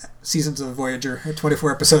 7 seasons of Voyager at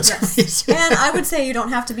 24 episodes. Yes. And I would say you don't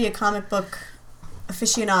have to be a comic book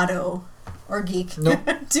aficionado or geek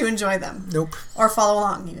to enjoy them. Nope. Or follow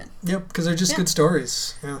along even. Yep, because they're just good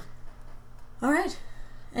stories. Yeah. All right.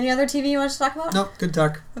 Any other TV you want to talk about? Nope, good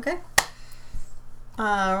talk. Okay.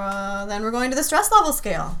 Then we're going to the stress level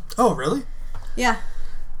scale. Oh, really? Yeah.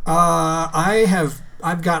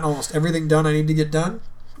 I've gotten almost everything done I need to get done.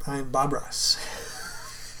 I'm Bob Ross.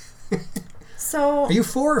 So Are you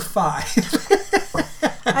 4 or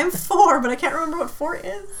 5? I'm 4, but I can't remember what 4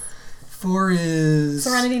 is. 4 is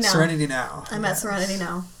Serenity Now. Serenity Now. I'm at Serenity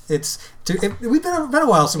Now. We've been a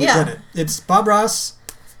while since we've done it. It's Bob Ross,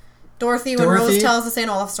 Dorothy, when Rose tells the St.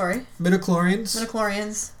 Olaf story.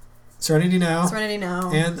 Midichlorians, Serenity Now,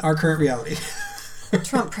 and Our Current Reality.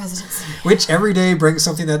 Trump presidency. Which every day brings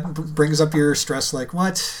something that brings up your stress. Like,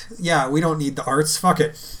 what? Yeah, we don't need the arts. Fuck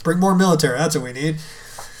it. Bring more military. That's what we need.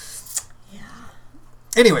 Yeah.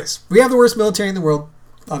 Anyways, we have the worst military in the world,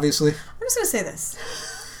 obviously. I'm just going to say this.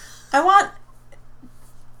 I want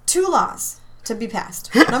 2 laws to be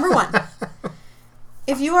passed. Number 1,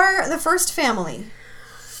 if you are the first family,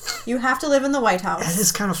 you have to live in the White House. That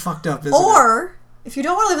is kind of fucked up, isn't it? Or, if you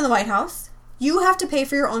don't want to live in the White House, you have to pay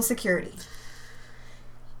for your own security.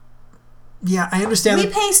 Yeah, I understand. We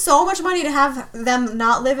pay so much money to have them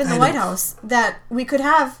not live in the White House that we could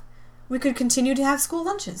continue to have school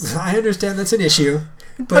lunches. I understand that's an issue.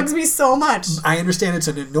 It bugs me so much. I understand it's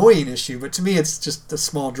an annoying issue, but to me it's just a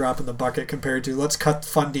small drop in the bucket compared to let's cut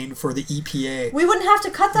funding for the EPA. We wouldn't have to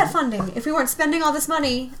cut that funding if we weren't spending all this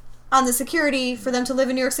money on the security for them to live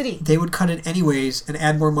in New York City. They would cut it anyways and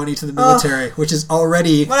add more money to the military, which is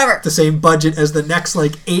already the same budget as the next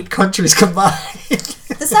 8 countries combined.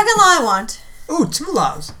 The second law I want... Ooh, 2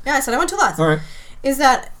 laws. Yeah, I said I want 2 laws. All right. Is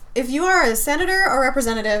that if you are a senator or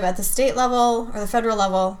representative at the state level or the federal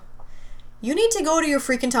level, you need to go to your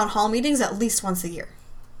freaking town hall meetings at least once a year.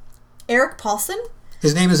 Eric Paulson?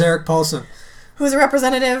 His name is Eric Paulson. Who's a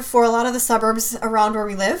representative for a lot of the suburbs around where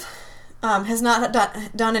we live, has not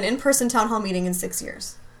done an in-person town hall meeting in 6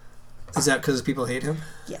 years. Is that because people hate him?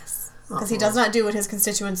 Yes. Because he does not do what his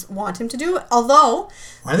constituents want him to do, although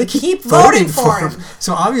why do they keep voting for him?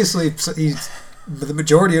 So obviously the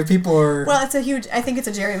majority of people are... Well, I think it's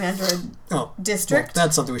a gerrymandered district. Well,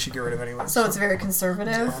 that's something we should get rid of anyway. So it's very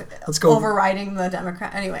conservative. Yeah. Let's go overriding the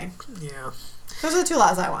Democrat. Anyway. Yeah. Those are the 2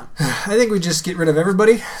 laws I want. I think we just get rid of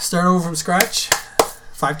everybody, start over from scratch.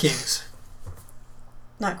 5 kings.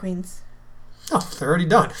 Not queens. Oh, they're already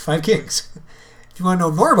done. 5 kings. If you want to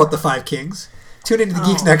know more about the 5 kings, tune into the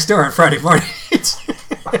Geeks Next Door on Friday mornings.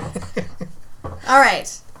 All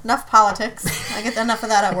right. Enough politics. I get enough of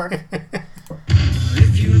that at work.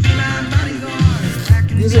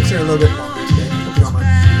 Musics are a little bit longer today. Hope you don't mind.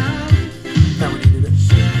 That we needed it.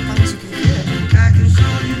 As long as you can hear it. I can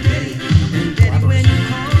call you Betty, and Betty, when you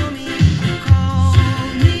call me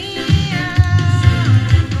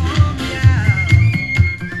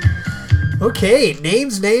out. Okay,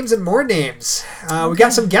 names, and more names. We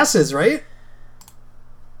got some guesses, right?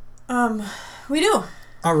 We do.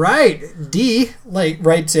 All right. D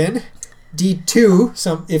writes in.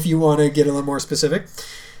 D2, if you want to get a little more specific.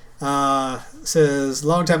 Says,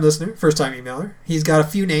 long-time listener, first-time emailer. He's got a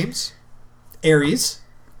few names. Ares.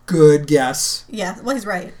 Good guess. Yeah, well, he's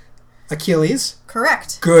right. Achilles.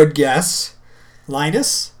 Correct. Good guess.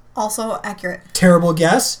 Linus. Also accurate. Terrible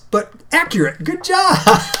guess, but accurate. Good job.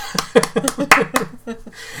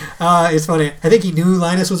 It's funny. I think he knew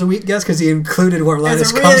Linus was a weak guess because he included where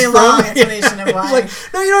Linus comes from. It's a really long explanation of why. He's like,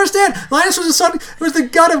 no, you don't understand. Linus was the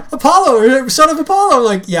god of Apollo, or son of Apollo. I'm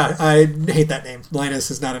like, yeah, I hate that name.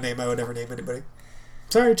 Linus is not a name I would ever name anybody.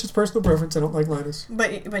 Sorry, it's just personal preference. I don't like Linus.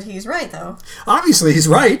 But he's right, though. Obviously, he's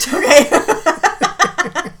right. Okay.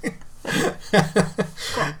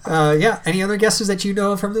 Yeah. Any other guesses that you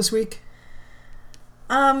know from this week?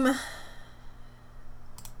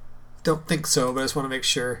 Don't think so, but I just want to make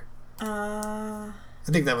sure. I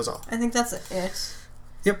think that was all. I think that's it.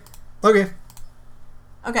 Yep. Okay.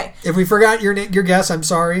 Okay. If we forgot your guess, I'm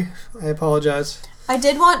sorry. I apologize. I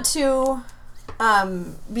did want to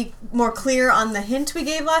be more clear on the hint we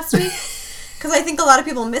gave last week, because I think a lot of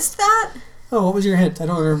people missed that. Oh, what was your hint? I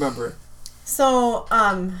don't remember it. So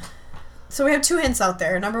we have 2 hints out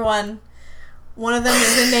there. Number 1, one of them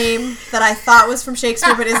is a name that I thought was from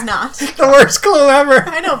Shakespeare, but is not. The worst clue ever.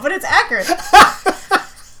 I know, but it's accurate.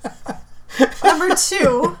 Number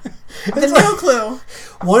 2, the new clue.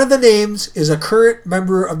 One of the names is a current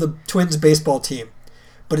member of the Twins baseball team,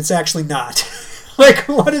 but it's actually not. Like,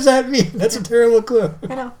 what does that mean? That's a terrible clue.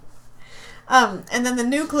 I know. And then the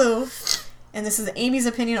new clue, and this is Amy's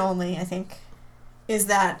opinion only, I think, is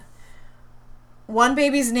that one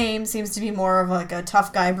baby's name seems to be more of like a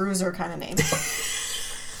tough guy bruiser kind of name.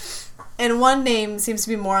 And one name seems to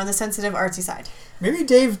be more on the sensitive artsy side. Maybe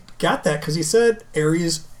Dave got that because he said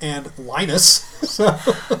Ares and Linus. So.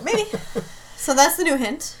 Maybe. So that's the new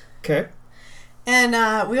hint. Okay.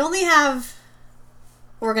 And we only have...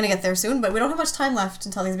 We're going to get there soon, but we don't have much time left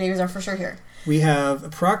until these babies are for sure here. We have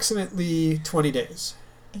approximately 20 days.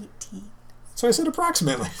 18. So I said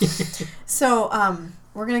approximately. So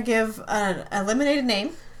we're going to give an eliminated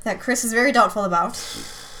name that Chris is very doubtful about.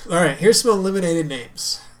 All right, here's some eliminated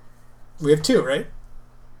names. We have 2, right?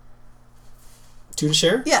 2 to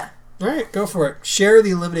share? Yeah. All right, go for it. Share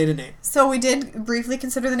the eliminated name. So we did briefly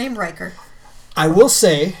consider the name Riker. I will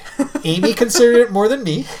say, Amee considered it more than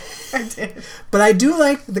me. I did. But I do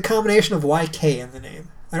like the combination of YK in the name.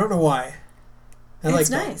 I don't know why.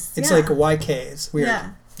 It's like nice. That. It's yeah. like a YK. It's weird.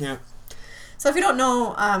 Yeah. So if you don't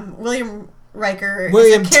know, William Riker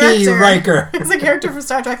William is a character, T. Riker. is a character from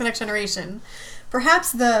Star Trek The Next Generation.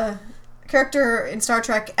 Perhaps the character in Star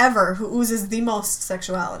Trek ever who oozes the most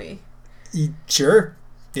sexuality. Sure.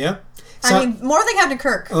 Yeah. So, I mean, more than Captain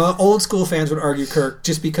Kirk. old school fans would argue Kirk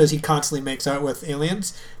just because he constantly makes out with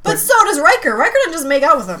aliens. But so does Riker. Riker doesn't just make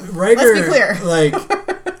out with them. Riker, Let's be clear. Like,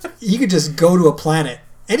 he could just go to a planet,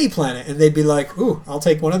 any planet, and they'd be like, ooh, I'll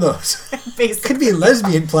take one of those. Basically. Could be a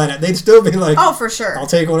lesbian planet. They'd still be like, oh, for sure. I'll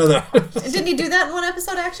take one of those. Didn't he do that in one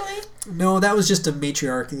episode, actually? No, that was just a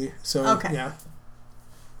matriarchy. So, okay. Yeah.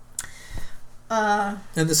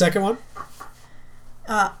 And the second one?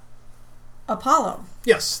 Apollo.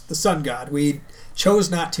 Yes, the sun god. We chose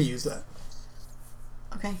not to use that.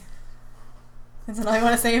 Okay. Is that all you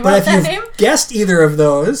want to say But about if that you've name? guessed either of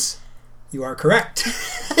those, you are correct.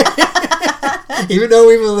 Even though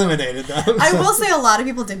we've eliminated them. I will say a lot of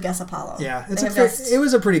people did guess Apollo. Yeah, It it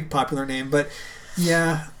was a pretty popular name, but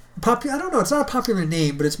yeah, I don't know. It's not a popular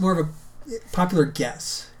name, but it's more of a popular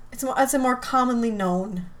guess. It's a more commonly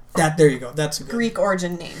known There you go. That's a good Greek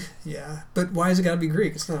origin name. Yeah, but why has it got to be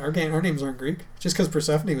Greek? It's not our names aren't Greek. Just because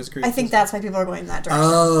Persephone was Greek. I think that's why people are going in that direction.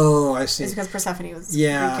 Oh, I see. It's because Persephone was Greek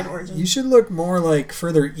in origin. You should look more like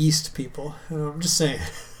further east people. I'm just saying.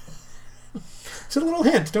 It's a little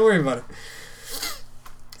hint. Don't worry about it.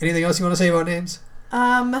 Anything else you want to say about names?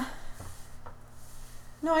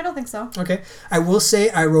 No, I don't think so. Okay. I will say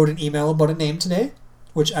I wrote an email about a name today,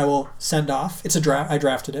 which I will send off. It's a draft. I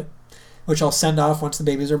drafted it, which I'll send off once the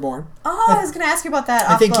babies are born. Oh, I was going to ask you about that.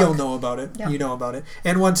 I think you'll know about it. Yep. You know about it.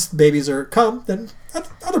 And once the babies are come, then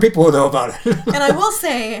other people will know about it. And I will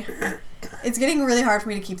say, it's getting really hard for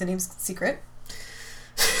me to keep the names secret.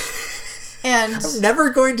 And I'm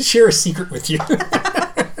never going to share a secret with you.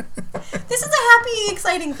 This is a happy,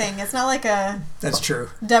 exciting thing. It's not like a That's true.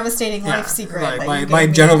 devastating life secret. Right. My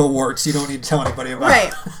genital warts, you don't need to tell anybody about.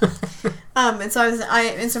 Right. And so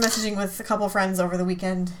I instant messaging with a couple friends over the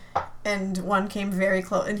weekend, and one came very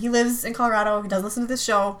close. And he lives in Colorado. He does listen to this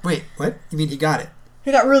show. Wait, what? You mean he got it?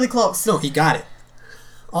 He got really close. No, he got it.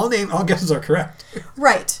 All guesses are correct.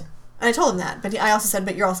 Right. And I told him that, but I also said,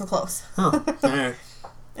 but you're also close. Oh, all right.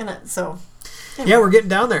 And so... Yeah, we're getting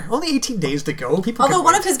down there. Only 18 days to go. People. Although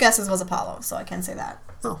one of his guesses was Apollo, so I can say that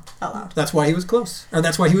out loud. That's why he was close. Or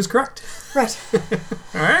that's why he was correct. Right.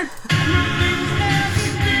 All right.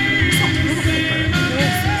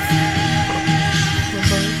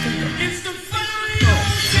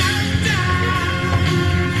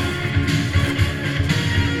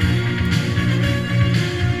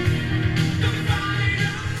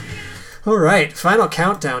 All right, final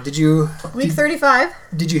countdown. Week 35.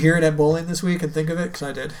 Did you hear it at bowling this week and think of it? Because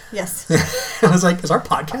I did. Yes. I was like, is our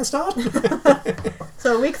podcast on?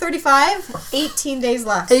 So week 35, 18 days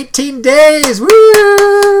left. 18 days!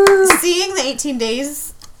 Woo! Seeing the 18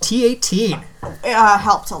 days... T18.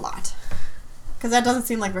 Helped a lot. Because that doesn't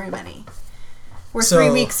seem like very many. Where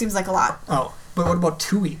 3 weeks seems like a lot. Oh, but what about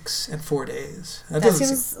 2 weeks and 4 days? That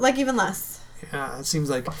seems like even less. Yeah, it seems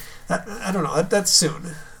like... I don't know. That's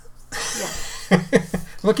soon. Yeah.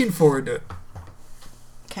 Looking forward to it.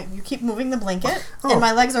 Okay, you keep moving the blanket, and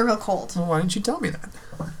my legs are real cold. Well, why didn't you tell me that?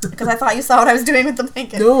 Because I thought you saw what I was doing with the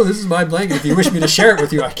blanket. No, this is my blanket. If you wish me to share it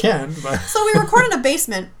with you, I can. But. So we record in a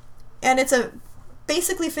basement, and it's a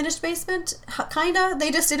basically finished basement, kinda. They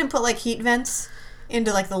just didn't put like heat vents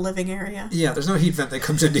into like the living area. Yeah, there's no heat vent that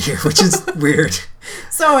comes into here, which is weird.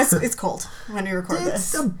 So it's cold when we record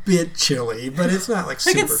this. It's a bit chilly, but it's not like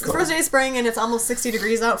super cold. It's the first day of spring, and it's almost 60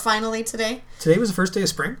 degrees out finally today. Today was the first day of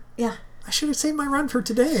spring? Yeah. I should have saved my run for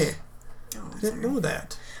today. Oh, I didn't know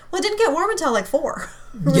that. Well, it didn't get warm until like 4.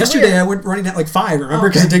 Yesterday I went running at like 5, remember?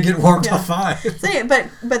 Because it did get warm till 5. So anyway,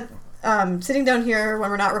 but sitting down here when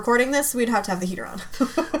we're not recording this, we'd have to have the heater on.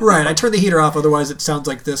 Right, I turned the heater off, otherwise it sounds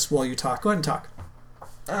like this while you talk. Go ahead and talk.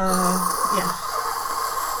 Yeah.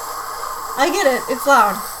 I get it. It's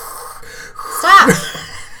loud. Stop!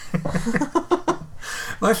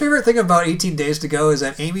 My favorite thing about 18 Days to Go is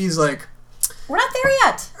that Amy's like... We're not there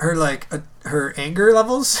yet. Her anger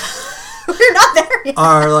levels... We're not there yet.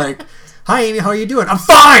 Are like, hi Amy, how are you doing? I'm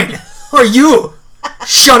fine! How are you?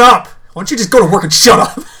 Shut up! Why don't you just go to work and shut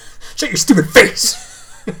up? Shut your stupid face!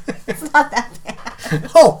 It's not that bad.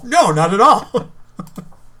 Oh, no, not at all.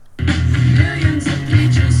 Millions of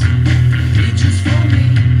peaches, peaches for me.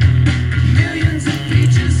 Millions of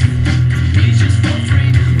peaches, peaches for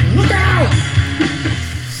free. Look out!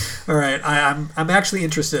 All right, I'm actually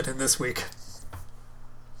interested in this week.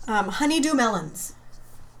 Honeydew melons.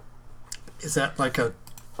 Is that like a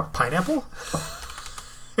pineapple?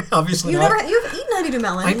 Obviously You've not. eaten honeydew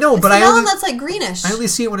melon. I know, It's but the I melon only- that's like greenish. I only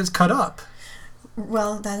see it when it's cut up.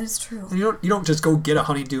 Well, that is true. And you don't just go get a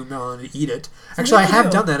honeydew melon and eat it. Actually, I people have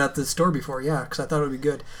do. done that at the store before, yeah, because I thought it would be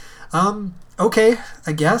good. Okay,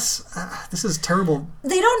 I guess. This is terrible.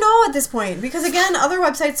 They don't know at this point because, again, other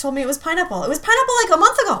websites told me it was pineapple. It was pineapple like a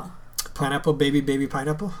month ago. Pineapple, baby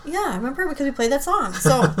pineapple? Yeah, I remember because we played that song.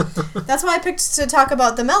 So that's why I picked to talk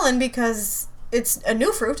about the melon because it's a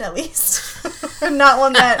new fruit, at least. Not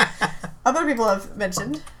one that other people have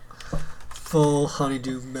mentioned. Full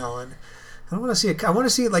honeydew melon. I don't want to see it. I want to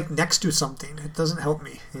see it like next to something. It doesn't help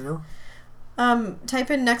me, you know?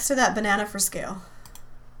 Type in next to that banana for scale.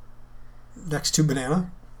 Next to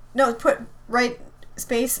banana? No, put right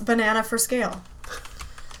space banana for scale.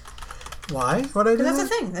 Why? What I do? Because that's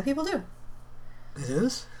a thing that people do. It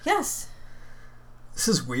is? Yes. This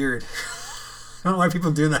is weird. I don't know why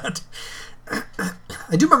people do that.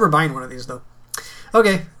 I do remember buying one of these, though.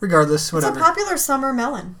 Okay, regardless, whatever. It's a popular summer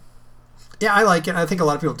melon. Yeah, I like it. I think a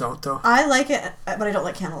lot of people don't, though. I like it, but I don't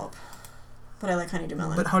like cantaloupe. But I like honeydew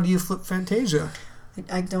melon. But how do you flip Fantasia?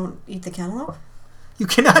 I don't eat the cantaloupe. You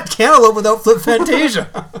cannot cantaloupe without flip Fantasia.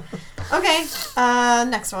 Okay,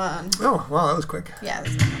 next one. Oh, wow, that was quick. Yeah.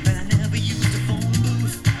 But I never used a phone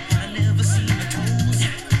booth. I never seen the tolls.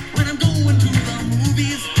 When I'm going to the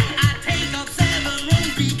movies, I take up 7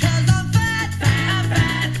 rows because I'm fat, fat,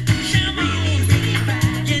 fat. Shimon, really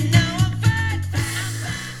fat. You know I'm fat,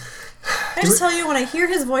 fat. I just tell you, when I hear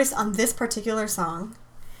his voice on this particular song,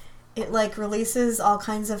 it like releases all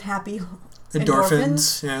kinds of happy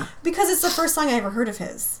Endorphins, yeah. Because it's the first song I ever heard of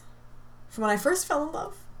his. From when I first fell in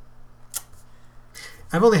love.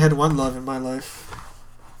 I've only had one love in my life.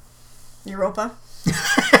 Europa.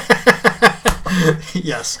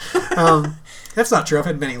 Yes. That's not true. I've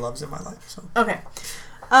had many loves in my life. So. Okay.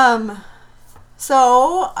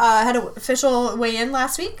 So I had an official weigh-in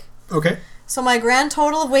last week. Okay. So my grand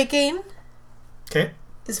total of weight gain Okay.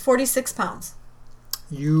 is 46 pounds.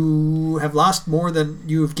 You have lost more than...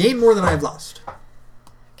 You've gained more than I have lost.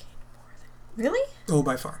 Really? Oh,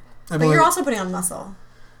 by far. But you're also putting on muscle.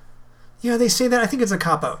 Yeah, they say that. I think it's a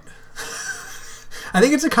cop-out. I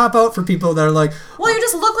think it's a cop-out for people that are like... Well, you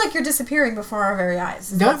just look like you're disappearing before our very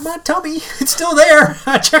eyes. Not my tummy. It's still there.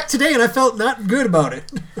 I checked today and I felt not good about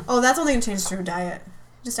it. Oh, that's only going to change through diet.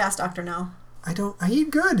 Just ask Doctor now. I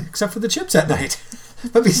eat good, except for the chips at night.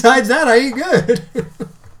 But besides that, I eat good.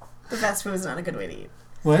 The fast food is not a good way to eat.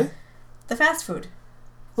 What? The fast food.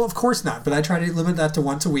 Well, of course not, but I try to limit that to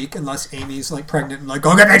once a week unless Amy's like pregnant and like,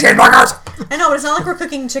 go get me cheeseburgers! I know, but it's not like we're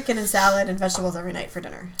cooking chicken and salad and vegetables every night for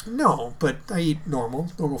dinner. No, but I eat normal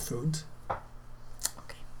foods.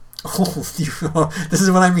 Okay. Oh, this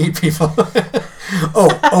is what I mean, people.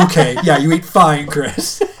 Oh, okay. Yeah, you eat fine,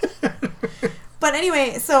 Chris. But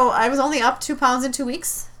anyway, so I was only up 2 pounds in 2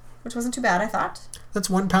 weeks, which wasn't too bad, I thought.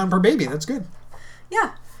 That's 1 pound per baby. That's good.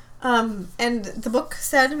 Yeah. And the book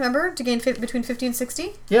said, remember, to gain between 50 and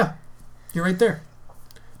 60? Yeah. You're right there.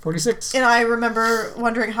 46. And I remember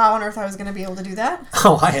wondering how on earth I was going to be able to do that.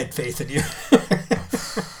 Oh, I had faith in you.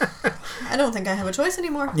 I don't think I have a choice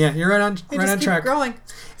anymore. Yeah, you're right on I right just on keep track. growing.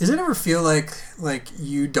 Does it ever feel like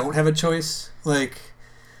you don't have a choice? Like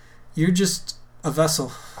you're just a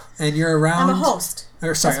vessel and you're around. I'm a host.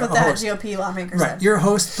 Or sorry, That's what a that host. GOP lawmaker Right, said. you're a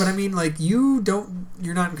host, but I mean, like you're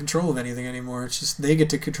not in control of anything anymore. It's just they get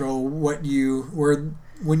to control when you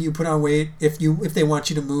put on weight, if they want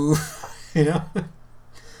you to move, you know.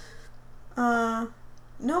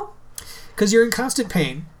 No. Because you're in constant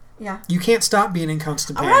pain. Yeah. You can't stop being in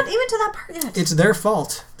constant pain. We're not even to that part yet. It's their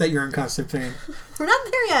fault that you're in constant pain. We're not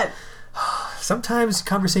there yet. Sometimes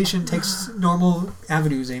conversation takes normal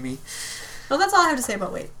avenues, Amy. Well, that's all I have to say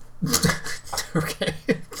about weight. Okay.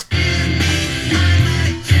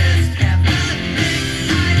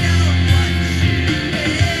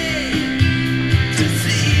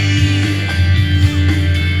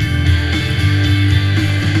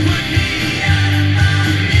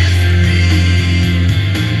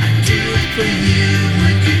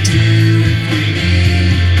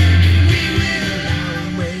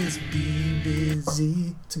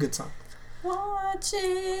 It's a good song.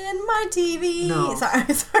 Watching my TV. No. Sorry.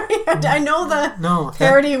 I know the No.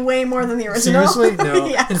 parody way more than the original. Seriously? No.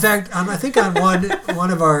 Yes. In fact, I think on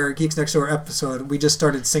one of our Geeks Next Door episode, we just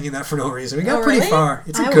started singing that for no reason. We got pretty really? far.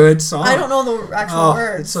 It's a good song. I don't know the actual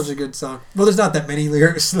words. It's such a good song. Well, there's not that many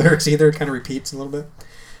lyrics either. It kind of repeats a little bit.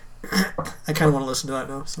 I kind of want to listen to that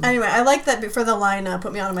now. So. Anyway, I like that for the line,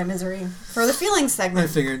 put me out of my misery. For the feelings I segment.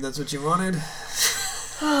 figured that's what you wanted.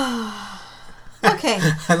 Okay.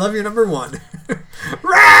 I love your number one.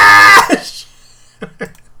 Rash!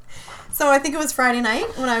 So I think it was Friday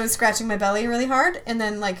night when I was scratching my belly really hard and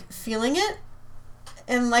then like feeling it.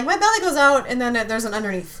 And like my belly goes out and then there's an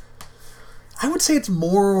underneath. I would say it's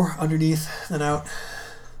more underneath than out.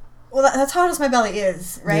 Well, that's how my belly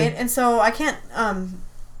is, right? Yeah. And so I can't,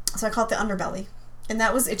 so I call it the underbelly. And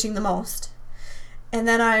that was itching the most. And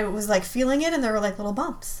then I was like feeling it and there were like little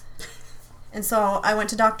bumps. And so I went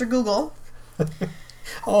to Dr. Google.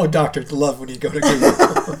 Oh, doctors love when you go to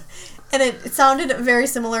Google. And it sounded very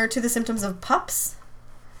similar to the symptoms of PUPS,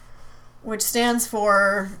 which stands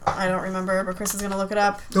for, I don't remember, but Chris is going to look it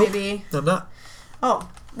up. Nope, Maybe. I'm not. Oh,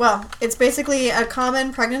 well, it's basically a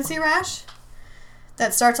common pregnancy rash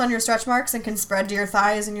that starts on your stretch marks and can spread to your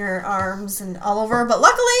thighs and your arms and all over. But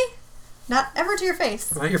luckily, not ever to your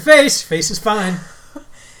face. Not your face. Face is fine.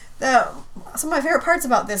 Some of my favorite parts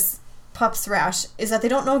about this PUPS rash is that they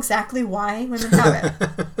don't know exactly why women have it.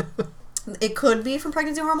 It could be from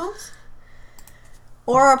pregnancy hormones.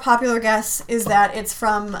 Or a popular guess is that it's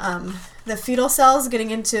from the fetal cells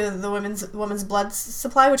getting into the woman's blood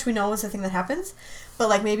supply, which we know is the thing that happens. But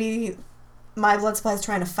like maybe my blood supply is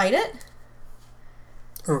trying to fight it.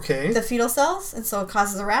 Okay. The fetal cells, and so it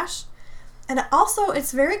causes a rash. And also,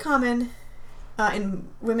 it's very common in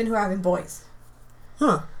women who are having boys.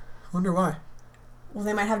 Huh. Wonder why. Well,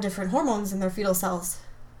 they might have different hormones in their fetal cells.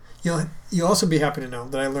 You'll also be happy to know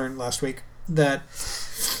that I learned last week that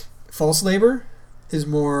false labor is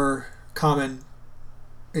more common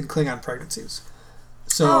in Klingon pregnancies.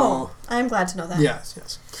 So, I'm glad to know that.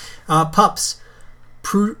 yes. Pups.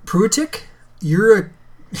 Pruitic,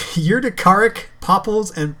 urticaric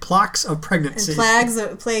popples, and plaques of pregnancy.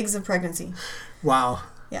 And plagues of pregnancy. Wow.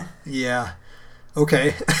 Yeah. Yeah.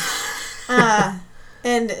 Okay.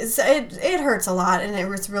 And it hurts a lot, and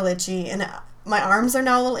it's real itchy. And my arms are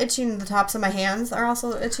now a little itchy, and the tops of my hands are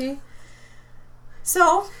also itchy.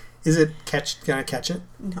 So. Is it gonna catch it?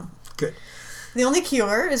 No. Good. The only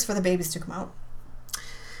cure is for the babies to come out.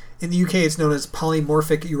 In the UK, it's known as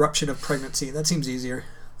polymorphic eruption of pregnancy. That seems easier.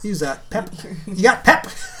 Use that. PEP. You got PEP.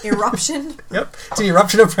 Eruption? Yep. It's an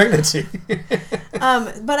eruption of pregnancy.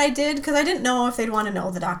 But I did, because I didn't know if they'd want to know,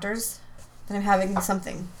 the doctors, that I'm having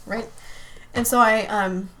something, right? And so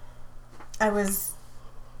I was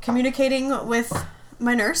communicating with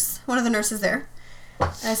my nurse, one of the nurses there.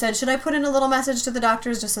 And I said, should I put in a little message to the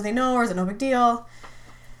doctors just so they know, or is it no big deal?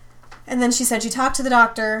 And then she said she talked to the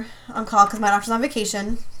doctor on call because my doctor's on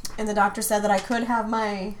vacation. And the doctor said that I could have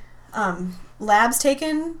my labs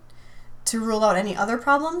taken to rule out any other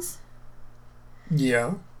problems.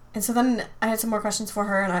 Yeah. And so then I had some more questions for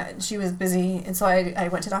her, and she was busy. And so I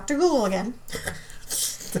went to Dr. Google again.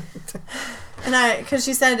 And because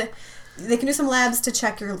she said they can do some labs to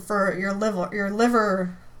check your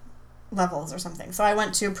liver levels or something. So I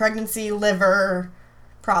went to pregnancy liver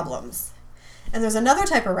problems. And there's another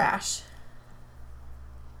type of rash,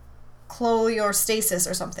 cholestasis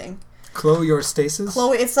or something. Cholestasis?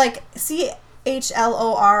 It's like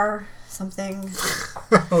CHLOR something.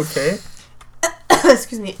 Okay.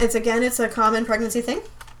 Excuse me. It's a common pregnancy thing. It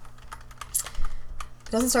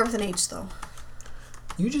doesn't start with an H though.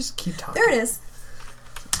 You just keep talking. There it is.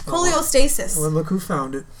 Cholestasis. Well, look who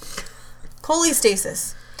found it.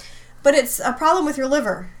 Cholestasis. But it's a problem with your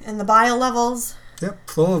liver and the bile levels. Yep,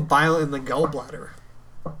 flow of bile in the gallbladder.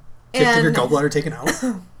 Did you have your gallbladder taken out?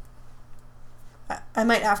 I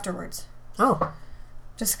might afterwards. Oh.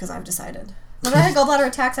 Just because I've decided. But I had gallbladder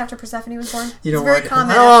attacks after Persephone was born. You don't it's very want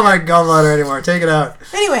common. I don't want my gallbladder anymore. Take it out.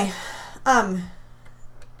 Anyway,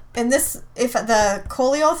 and this, if the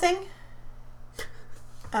choleo thing,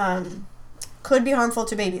 could be harmful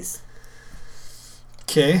to babies.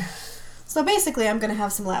 Okay. So basically, I'm going to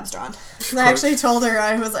have some labs drawn. I actually told her,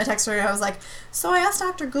 I texted her, I was like, so I asked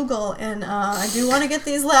Dr. Google, and I do want to get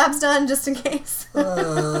these labs done just in case. It's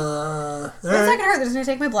not going to hurt. They're just going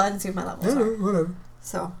to take my blood and see what my levels are. Whatever.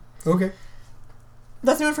 So. Okay.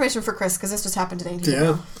 That's new information for Chris, because this just happened today.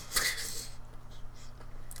 Yeah.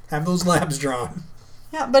 Have those labs drawn.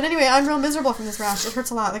 Yeah, but anyway, I'm real miserable from this rash. It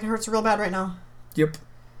hurts a lot. Like, it hurts real bad right now. Yep.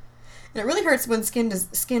 And it really hurts when skin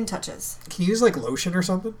touches. Can you use, like, lotion or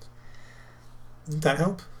something? Would that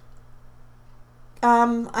help?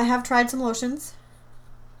 I have tried some lotions.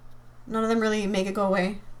 None of them really make it go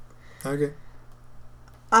away. Okay.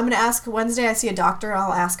 I'm going to ask Wednesday. I see a doctor.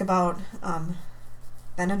 I'll ask about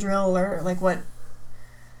Benadryl or like what,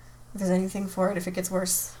 if there's anything for it if it gets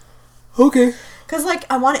worse. Okay. Because like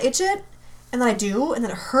I want to itch it, and then I do, and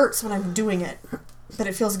then it hurts when I'm doing it. But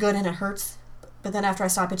it feels good and it hurts. But then after I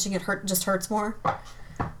stop itching, it just hurts more.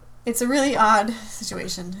 It's a really odd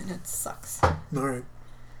situation, and it sucks. All right.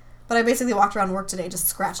 But I basically walked around work today just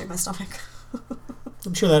scratching my stomach.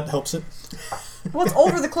 I'm sure that helps it. Well, it's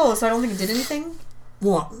over the clothes, so I don't think it did anything.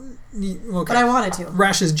 Well, okay. But I wanted to.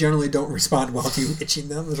 Rashes generally don't respond well to you itching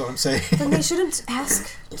them, is what I'm saying. Then they shouldn't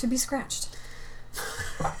ask to be scratched.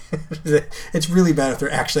 It's really bad if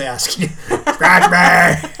they're actually asking you, scratch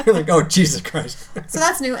me! You're like, oh, Jesus Christ. So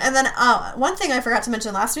that's new. And then one thing I forgot to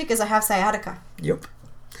mention last week is I have sciatica. Yep.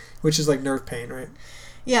 Which is like nerve pain, right?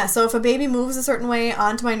 Yeah, so if a baby moves a certain way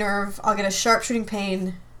onto my nerve, I'll get a sharp shooting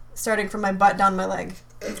pain starting from my butt down my leg.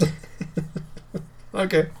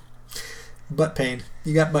 Okay. Butt pain.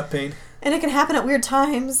 You got butt pain. And it can happen at weird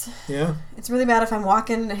times. Yeah. It's really bad if I'm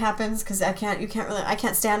walking and it happens because I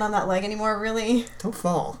can't stand on that leg anymore, really. Don't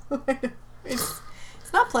fall. It's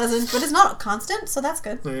not pleasant, but it's not constant, so that's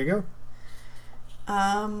good. There you go.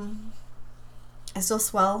 I still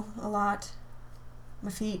swell a lot.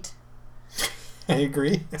 My feet. I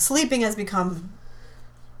agree. Sleeping has become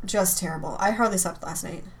just terrible. I hardly slept last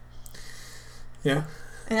night. Yeah.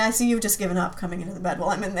 And I see you've just given up coming into the bed while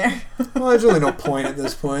I'm in there. Well, there's really no point at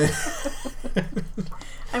this point.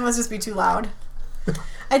 I must just be too loud.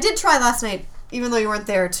 I did try last night, even though you weren't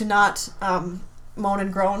there, to not moan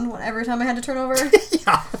and groan every time I had to turn over.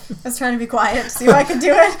 Yeah. I was trying to be quiet, see if I could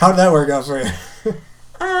do it. How did that work out for you?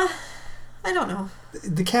 I don't know.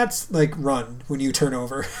 The cats, like, run when you turn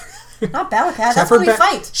over. Not ba-ack. Except That's when we for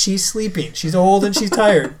fight. She's sleeping. She's old and she's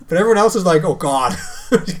tired. But everyone else is like, oh, God.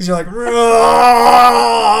 Because you're like,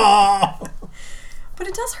 But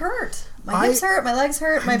it does hurt. My hips hurt, my legs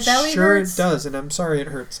hurt, my belly sure hurts. It does, and I'm sorry it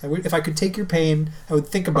hurts. If I could take your pain, I would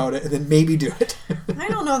think about it and then maybe do it. I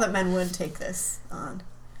don't know that men would take this on.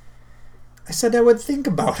 I said I would think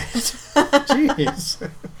about it. Jeez.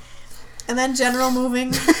 And then general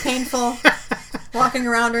moving, painful, walking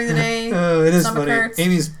around during the day. Oh, it is stomach funny. hurts.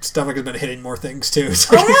 Amy's stomach has been hitting more things too.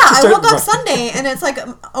 So Oh yeah, I start woke up running. Sunday and it's like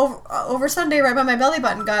over Sunday right by my belly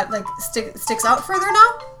button got like sticks out further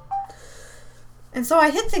now. And so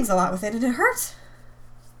I hit things a lot with it and it hurts.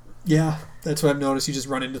 Yeah, that's what I've noticed. You just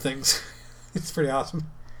run into things. It's pretty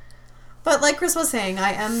awesome. But like Chris was saying,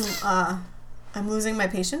 I'm losing my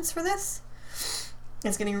patience for this.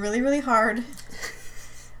 It's getting really, really hard.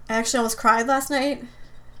 I actually almost cried last night.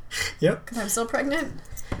 Yep. Because I'm still pregnant.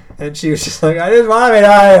 And she was just like, I just want to be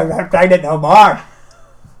I'm not pregnant no more.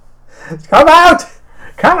 Come out!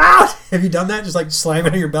 Come out! Have you done that? Just like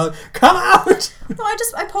slamming on your belly. Come out! No,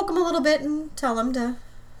 I poke them a little bit and tell them to...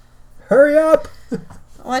 Hurry up!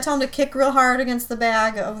 Well, I tell them to kick real hard against the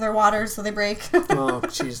bag of their water so they break. Oh,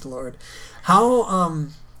 jeez Lord. How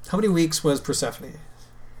many weeks was Persephone?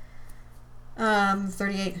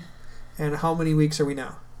 38. And how many weeks are we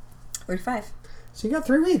now? 35. So you got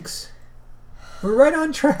 3 weeks. We're right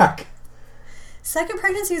on track. Second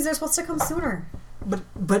pregnancies, they're supposed to come sooner.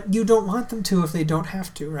 But you don't want them to if they don't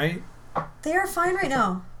have to, right? They are fine right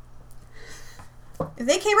now. If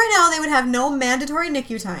they came right now, they would have no mandatory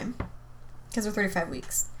NICU time. Because they're 35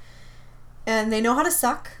 weeks. And they know how to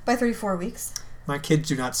suck by 34 weeks. My kids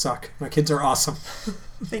do not suck. My kids are awesome.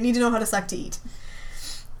 They need to know how to suck to eat.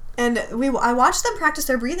 And I watch them practice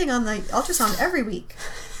their breathing on the ultrasound every week.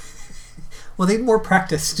 Well, they need more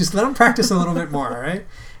practice. Just let them practice a little bit more, all right?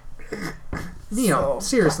 Neil,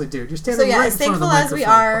 seriously, dude, you're standing right as in front of the thankful as we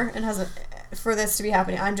microphone. are and for this to be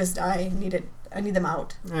happening, I need them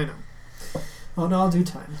out. I know. Well, no, I'll do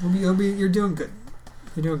time. You're doing good.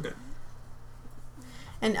 You're doing good.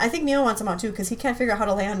 And I think Neil wants them out too because he can't figure out how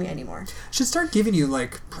to lay on me anymore. Should start giving you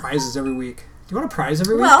like prizes every week. Do you want a prize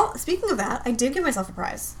every week? Well, speaking of that, I did give myself a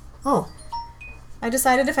prize. Oh. I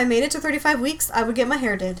decided if I made it to 35 weeks, I would get my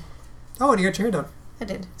hair did. Oh, and you got your hair done. I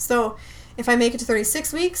did. So if I make it to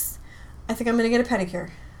 36 weeks, I think I'm going to get a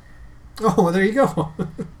pedicure. Oh, well, there you go.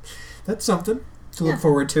 That's something to look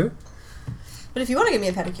forward to. But if you want to give me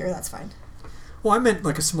a pedicure, that's fine. Well, I meant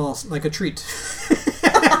like a treat.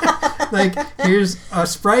 Like, here's a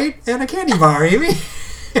Sprite and a candy bar, Amy.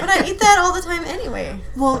 But I eat that all the time anyway.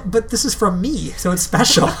 Well, but this is from me, so it's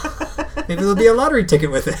special. Maybe there'll be a lottery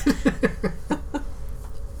ticket with it.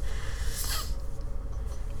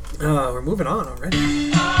 Oh, we're moving on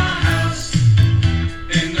already. Our house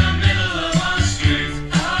in the middle of our street.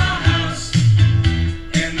 Our house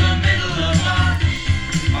in the middle of our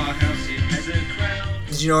house. It has a crack.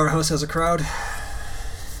 Did you know our house has a crowd?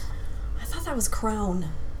 I thought that was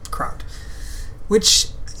crown. Crowd. Which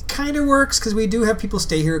kind of works because we do have people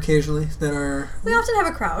stay here occasionally that are... We often have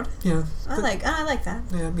a crowd. Yeah. I like that.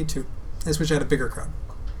 Yeah, me too. I just wish I had a bigger crowd.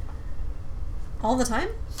 All the time?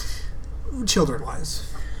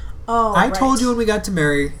 Children-wise. Oh, I told you when we got to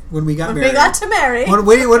marry... When we got married... we got to marry. When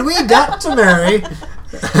we got to marry...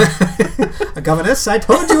 A governess, I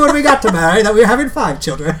told you when we got to marry that we were having 5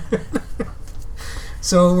 children.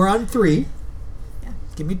 So we're on 3. Yeah.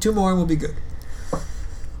 Give me 2 more and we'll be good.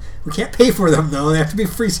 We can't pay for them, though. They have to be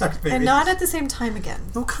free sex babies. And not at the same time again.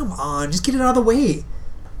 Oh, come on. Just get it out of the way.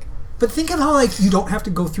 But think of how, like, you don't have to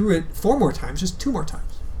go through it 4 more times, just 2 more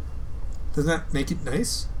times. Doesn't that make it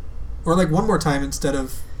nice? Or, like, 1 more time instead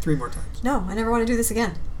of 3 more times. No, I never want to do this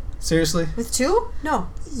again. Seriously? With 2? No.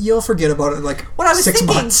 You'll forget about it in, like, what I was 6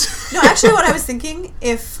 thinking, months. No, actually what I was thinking,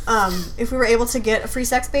 if we were able to get a free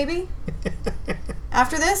sex baby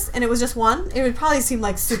after this, and it was just 1, it would probably seem,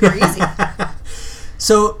 like, super easy.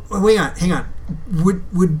 So, hang on.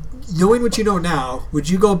 Would knowing what you know now, would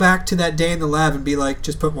you go back to that day in the lab and be like,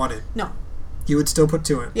 just put 1 in? No. You would still put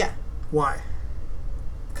 2 in? Yeah. Why?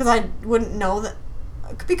 Because I wouldn't know that...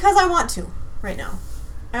 Because I want to, right now.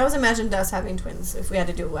 I always imagined us having twins if we had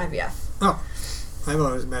to do IVF. Oh. I've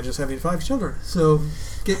always imagined us having 5 children. So,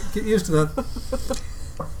 get used to that.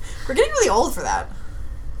 We're getting really old for that.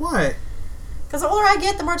 Why? Because the older I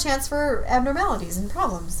get, the more chance for abnormalities and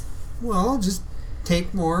problems. Well, just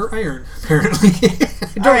take more iron, apparently.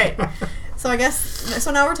 All right. So I guess...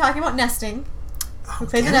 So now we're talking about nesting. We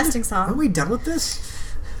played the nesting song. Are we done with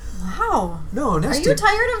this? Wow. No, nesting. Are you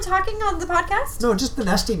tired of talking on the podcast? No, just the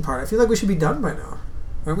nesting part. I feel like we should be done by now.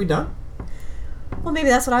 Aren't we done? Well, maybe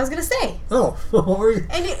that's what I was going to say. Oh, what were you?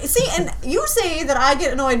 And you say that I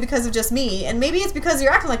get annoyed because of just me, and maybe it's because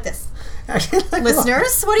you're acting like this.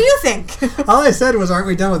 Listeners, what do you think? All I said was, aren't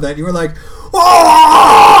we done with that? You were like,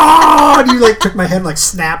 oh! And you like took my head and like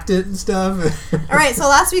snapped it and stuff. All right, so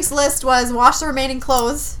last week's list was wash the remaining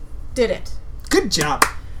clothes. Did it. Good job.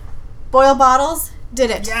 Boil bottles.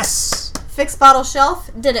 Did it. Yes. Fix bottle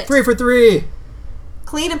shelf. Did it. 3 for 3.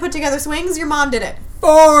 Clean and put together swings. Your mom did it.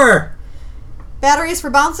 4. Batteries for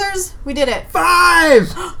bouncers. We did it.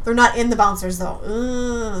 5. They're not in the bouncers though.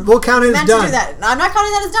 Ugh. We'll count it as done. To do that. I'm not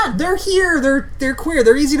counting that as done. They're here. They're queer.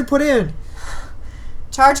 They're easy to put in.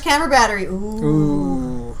 Charge camera battery.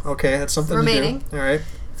 Ooh. Okay, that's something remaining. To do. All right.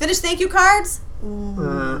 Finish thank you cards. All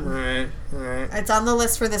right. It's on the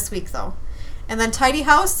list for this week though. And then tidy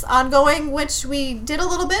house ongoing, which we did a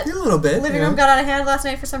little bit. Living room got out of hand last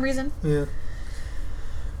night for some reason. Yeah.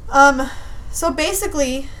 So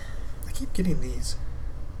basically, I keep getting these.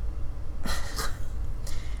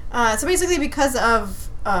 So basically, because of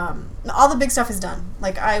all the big stuff is done,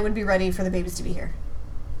 like I would be ready for the babies to be here.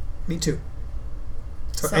 Me too.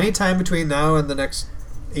 So anytime between now and the next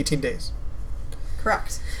 18 days.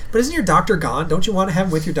 Correct. But isn't your doctor gone? Don't you want to have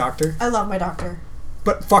him with your doctor? I love my doctor.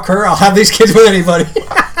 But fuck her, I'll have these kids with anybody.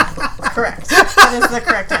 Correct. That is the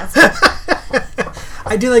correct answer.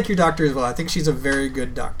 I do like your doctor as well. I think she's a very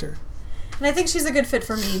good doctor. And I think she's a good fit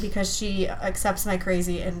for me because she accepts my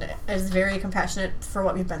crazy and is very compassionate for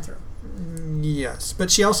what we've been through. Yes, but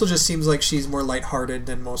she also just seems like she's more lighthearted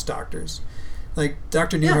than most doctors. Like,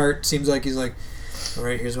 Dr. Newhart seems like he's like, all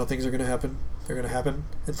right, here's how things are going to happen. They're going to happen,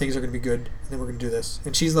 and things are going to be good, and then we're going to do this.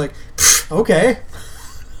 And she's like, okay.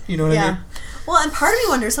 You know what I mean? Well, and part of me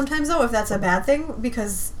wonders sometimes, though, if that's a bad thing,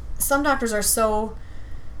 because some doctors are so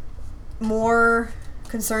more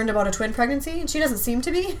concerned about a twin pregnancy, and she doesn't seem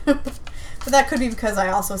to be. But that could be because I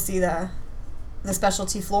also see the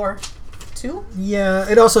specialty floor, too. Yeah,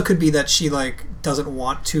 it also could be that she, like, doesn't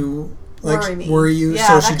want to, like, worry you,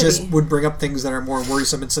 yeah, so she just would bring up things that are more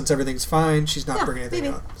worrisome, and since everything's fine, she's not bringing anything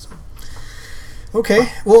up. So.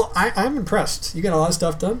 Okay, well, I'm impressed. You got a lot of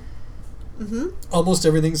stuff done. Mm-hmm. Almost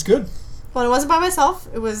everything's good. Well, it wasn't by myself.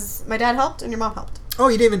 It was my dad helped and your mom helped. Oh,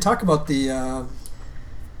 you didn't even talk about the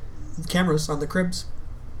cameras on the cribs.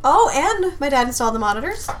 Oh, and my dad installed the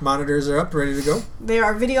monitors. Monitors are up, ready to go. They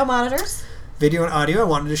are video monitors. Video and audio. I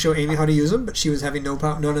wanted to show Amee how to use them, but she was having none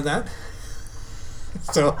of that.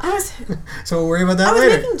 So we'll worry about that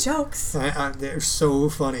later. I was making jokes. They're so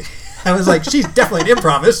funny. I was like, she's definitely an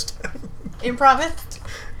improvist. Improvist?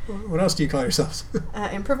 What else do you call yourselves?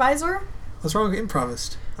 Improviser? What's wrong with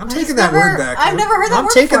improvist? I'm taking that word back. I've never heard that word I'm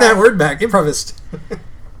taking that word back. Improvist.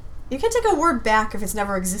 You can't take a word back if it's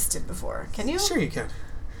never existed before, can you? Sure you can.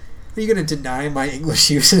 Are you going to deny my English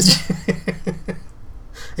usage?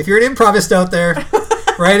 If you're an improvist out there,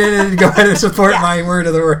 write in and go ahead and support my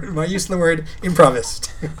use of the word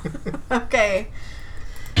improvist. Okay.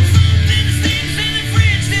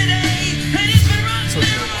 So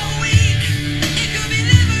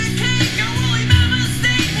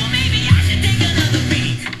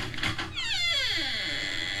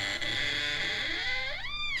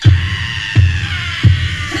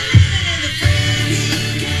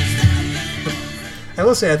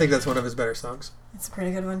will say I think that's one of his better songs. It's a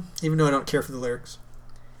pretty good one. Even though I don't care for the lyrics.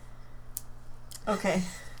 Okay.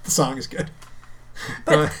 The song is good.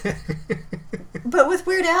 But with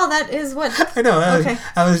Weird Al, that is what... I know.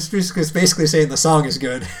 I was basically saying the song is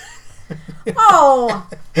good. Oh!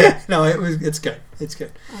 No, it's good. It's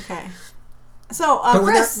good. Okay. So, but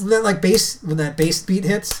Chris... when that bass beat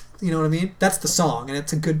hits, you know what I mean? That's the song, and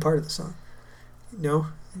it's a good part of the song. No?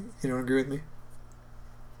 You don't agree with me?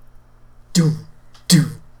 Doom,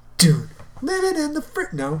 doom, doom. Living in the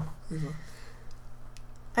No?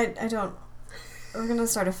 I don't... We're going to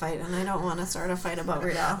start a fight, and I don't want to start a fight about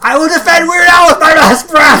Weird Al. I will defend Weird Al with my last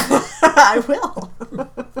breath! I will.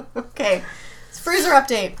 Okay. It's freezer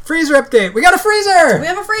update. Freezer update. We got a freezer! We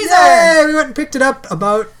have a freezer! Yay! We went and picked it up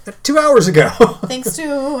about 2 hours ago. Thanks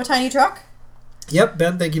to a tiny truck. Yep,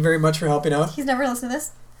 Ben, thank you very much for helping out. He's never listened to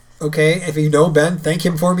this. Okay, if you know Ben, thank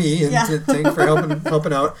him for me, and Yeah. thank you for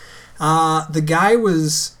helping out. The guy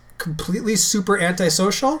was completely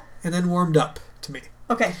antisocial, and then warmed up to me.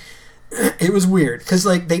 Okay. It was weird because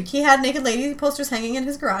He had naked lady posters hanging in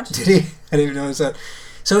his garage. Did he? I didn't even notice that.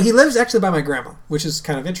 So he lives actually by my grandma, which is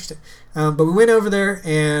kind of interesting. But we went over there,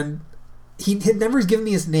 and he had never given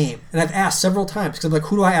me his name, and I've asked several times because I'm like,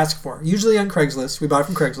 who do I ask for? Usually on Craigslist. We bought it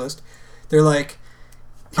from Craigslist. They're like,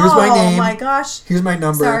 here's my name. Oh my gosh. Here's my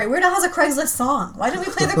number. Sorry, Weird Al has a Craigslist song. Why didn't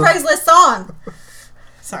we play the Craigslist song?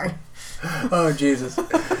 Sorry. Oh Jesus.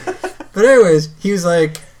 But anyways, he was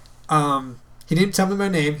like, he didn't tell me my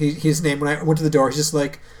name. His name, when I went to the door, he's just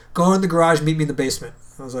like, go in the garage, meet me in the basement.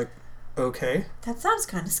 I was like, okay. That sounds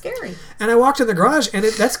kind of scary. And I walked in the garage, and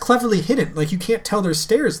that's cleverly hidden. Like, you can't tell there's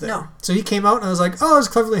stairs there. No. So he came out, and I was like, oh, it's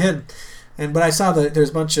cleverly hidden. But I saw that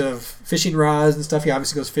there's a bunch of fishing rods and stuff. He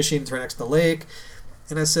obviously goes fishing. It's right next to the lake.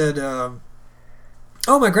 And I said, oh,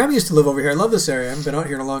 my grandma used to live over here. I love this area. I haven't been out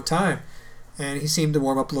here in a long time. And he seemed to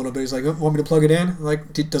warm up a little bit. He's like, want me to plug it in? I'm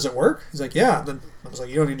like, does it work? He's like, yeah. Then I was like,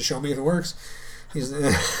 you don't need to show me if it works. He's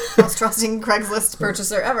Most trusting Craigslist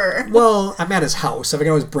purchaser ever. Well, I'm at his house. I could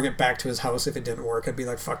always bring it back to his house if it didn't work. I'd be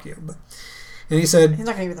like, fuck you. And he said... He's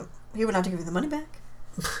not going to give you he would not give you the money back.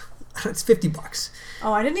 It's $50.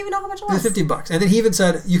 Oh, I didn't even know how much it It was. was $50. And then he even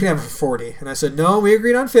said, you can have it for 40. And I said, no, we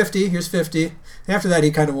agreed on 50. Here's 50. After that,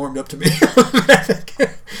 he kind of warmed up to me.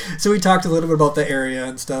 So we talked a little bit about the area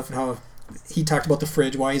and stuff, and how he talked about the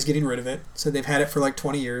fridge, why he's getting rid of it. So they've had it for like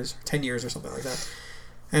 20 years, 10 years or something like that.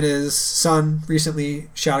 And his son recently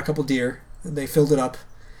shot a couple deer, and they filled it up,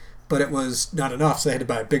 but it was not enough, so they had to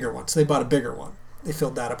buy a bigger one. So they bought a bigger one. They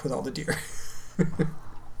filled that up with all the deer.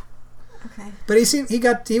 Okay. But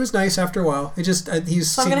he was nice after a while.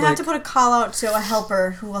 So I'm gonna have to put a call out to a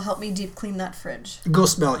helper who will help me deep clean that fridge. Go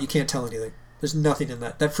smell it. You can't tell anything. There's nothing in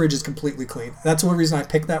that. That fridge is completely clean. That's one reason I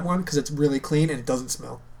picked that one, because it's really clean and it doesn't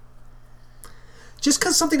smell. Just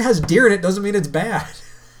because something has deer in it doesn't mean it's bad.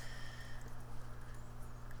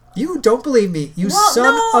 You don't believe me. You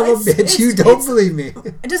son of a bitch. You don't believe me.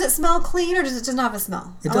 Does it smell clean, or does it just not have a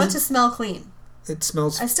smell? I want it to smell clean. It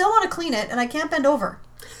smells... I still want to clean it, and I can't bend over.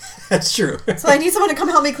 That's true. So I need someone to come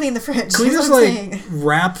help me clean the fridge. Can we just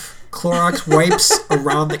wrap Clorox wipes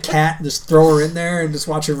around the cat and just throw her in there and just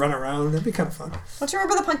watch her run around? That'd be kind of fun. Don't you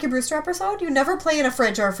remember the Punky Brewster episode? You never play in a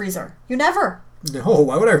fridge or a freezer. You never. No,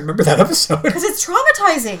 why would I remember that episode? Because it's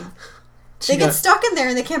traumatizing. They get stuck in there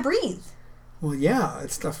and they can't breathe. Well, yeah,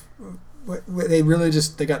 it's stuff. They really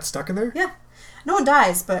they got stuck in there? Yeah. No one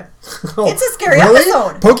dies, but it's a scary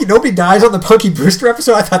episode. Nobody dies on the Punky Brewster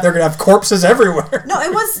episode? I thought they were going to have corpses everywhere. No,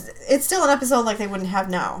 it's still an episode like they wouldn't have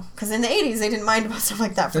now. Because in the 80s, they didn't mind about stuff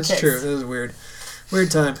like that for kids. That's true. That was weird. Weird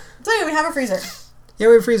time. So anyway, we have a freezer. Yeah,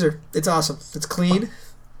 we have a freezer. It's awesome. It's clean.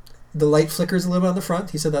 The light flickers a little bit on the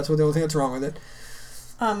front. He said that's the only thing that's wrong with it.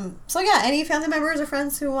 So yeah, any family members or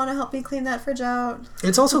friends who want to help me clean that fridge out?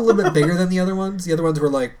 It's also a little bit bigger than the other ones. The other ones were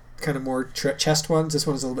like kind of more chest ones. This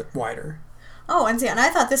one's a little bit wider. Oh, and I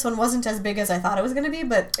thought this one wasn't as big as I thought it was going to be,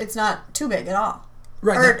 but it's not too big at all.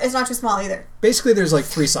 Right. Or it's not too small either. Basically, there's like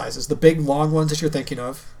 3 sizes. The big, long ones that you're thinking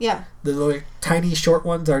of. Yeah. The like, tiny, short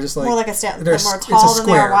ones are just like... More like a stand. They're more tall than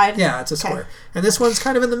they are wide. Yeah, it's a square. And this one's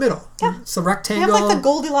kind of in the middle. Yeah. It's a rectangle. You have like the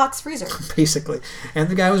Goldilocks freezer. Basically. And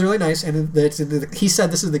the guy was really nice. And he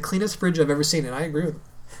said this is the cleanest fridge I've ever seen. And I agree with him.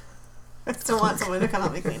 I still want someone to come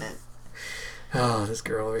help me clean it. Oh, this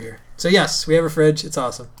girl over here. So yes, we have a fridge. It's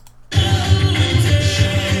awesome.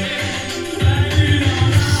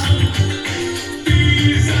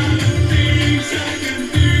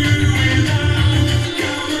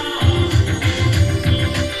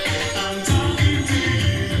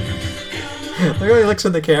 Look how he looks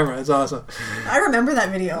in the camera. It's awesome. I remember that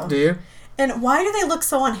video. Do you? And why do they look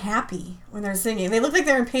so unhappy when they're singing? They look like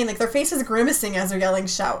they're in pain. Like their face is grimacing as they're yelling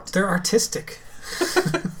shout. They're artistic.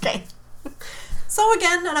 Okay. So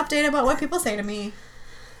again, an update about what people say to me.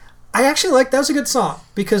 I actually like that was a good song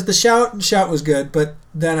because the shout was good, but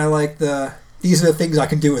then I like these are the things I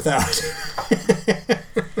can do without.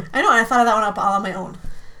 I know, and I thought of that one up all on my own.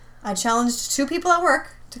 I challenged 2 people at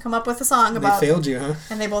work to come up with a song about... They failed you, huh?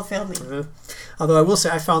 And they both failed me. Although I will say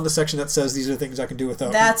I found the section that says these are the things I can do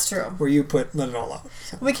without. That's true. Where you let it all out.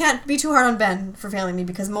 So. We can't be too hard on Ben for failing me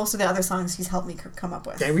because most of the other songs he's helped me come up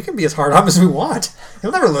with. Dang, we can be as hard on him as we want.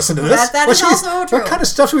 He'll never listen to this. That is also true. What kind of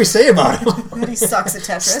stuff should we say about him? That he sucks at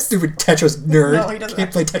Tetris. Stupid Tetris nerd. No, he doesn't.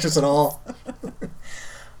 Can't play Tetris at all.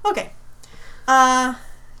 Okay.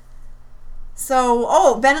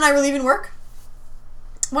 So, Ben and I were leaving work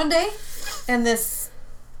one day, and this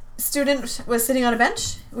student was sitting on a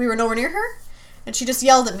bench. We were nowhere near her, and she just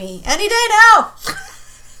yelled at me, "Any day now!"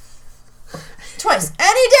 Twice.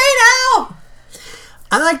 "Any day now!"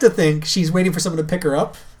 I like to think she's waiting for someone to pick her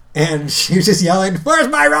up, and she was just yelling, "Where's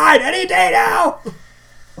my ride? Any day now!"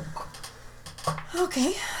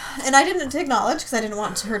 Okay. And I didn't acknowledge because I didn't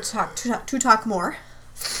want her to talk more.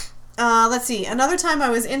 Let's see. Another time I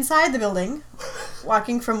was inside the building,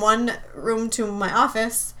 walking from one room to my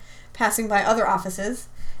office, passing by other offices,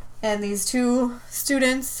 and these 2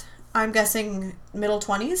 students, I'm guessing middle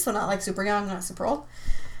 20s, so not like super young, not super old,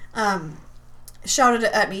 shouted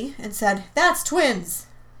at me and said, "That's twins."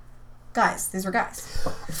 Guys. These were guys.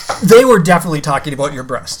 They were definitely talking about your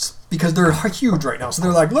breasts because they're huge right now. So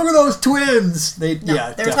they're like, "Look at those twins." They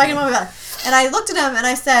were talking about my belly. And I looked at them and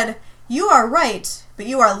I said, "You are right, but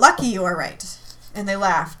you are lucky you are right." And they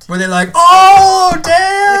laughed. Were they like, "Oh,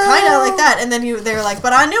 damn"? Kind of like that. And then they were like,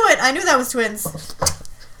 "But I knew it. I knew that was twins."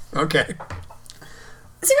 Okay.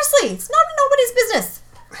 Seriously, it's not nobody's business.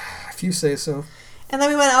 If you say so. And then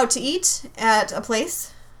we went out to eat at a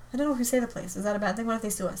place. I don't know if we say the place. Is that a bad thing? What if they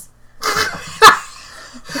sue us?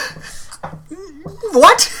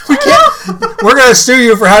 What? We can't. We're gonna sue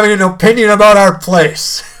you for having an opinion about our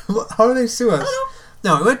place. How do they sue us? I don't know.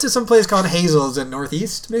 No, we went to some place called Hazel's in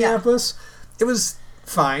Northeast Minneapolis. Yeah. It was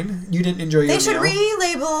fine. You didn't enjoy your meal. They should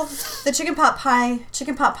relabel the chicken pot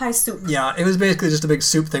pie soup. Yeah, it was basically just a big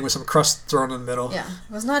soup thing with some crust thrown in the middle. Yeah,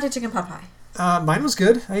 it was not a chicken pot pie. Mine was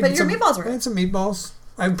good. But your meatballs were good. I had some meatballs.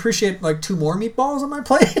 I appreciate like 2 more meatballs on my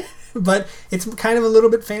plate. But it's kind of a little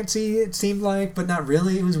bit fancy, it seemed like, but not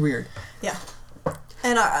really. It was weird. Yeah.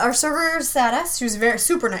 And our server sat us. She was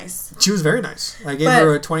super nice. She was very nice. I gave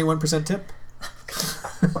her a 21% tip.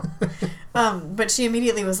 But she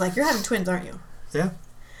immediately was like, "You're having twins, aren't you?" Yeah.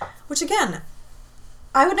 Which, again,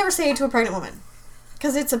 I would never say to a pregnant woman.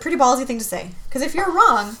 Because it's a pretty ballsy thing to say. Because if you're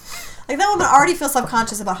wrong, like, that woman already feels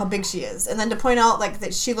self-conscious about how big she is. And then to point out, like,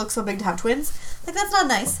 that she looks so big to have twins, like, that's not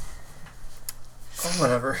nice. Oh,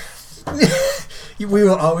 whatever. We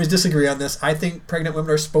will always disagree on this. I think pregnant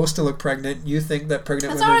women are supposed to look pregnant. You think that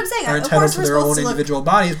pregnant women are entitled to their own individual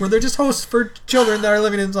bodies where they're just hosts for children that are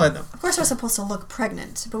living inside them. Of course we're supposed to look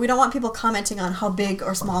pregnant, but we don't want people commenting on how big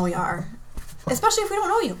or small we are. Especially if we don't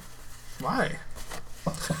know you. Why?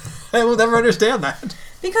 I will never understand that.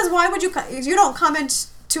 Because why would you... You don't comment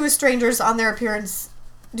to strangers on their appearance.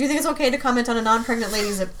 Do you think it's okay to comment on a non-pregnant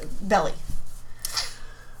lady's belly?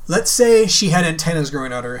 Let's say she had antennas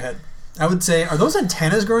growing out of her head. I would say, are those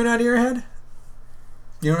antennas growing out of your head?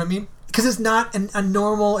 You know what I mean? Because it's not a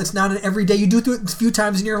normal, it's not an everyday, you do it a few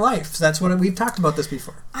times in your life. So that's what we've talked about this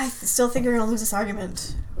before. I still think you're going to lose this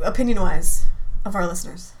argument, opinion-wise, of our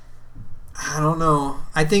listeners. I don't know.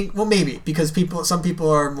 I think, well, maybe, because some people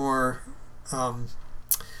are more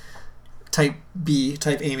type B,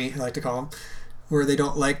 type Amee, I like to call them, where they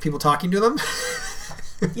don't like people talking to them.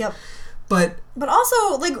 Yep. But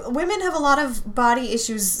also, like, women have a lot of body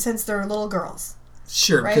issues since they're little girls.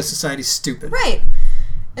 Sure, right? Because society's stupid. Right.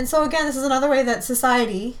 And so, again, this is another way that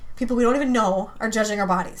society, people we don't even know, are judging our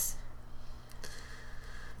bodies.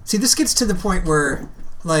 See, this gets to the point where,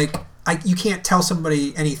 like, you can't tell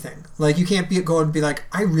somebody anything. Like, you can't go and be like,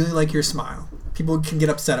 "I really like your smile." People can get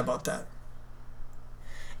upset about that.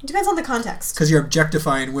 It depends on the context. Because you're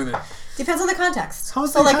objectifying women. Depends on the context.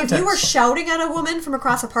 How's so, the like, context? if you were shouting at a woman from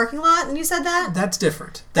across a parking lot and you said that... That's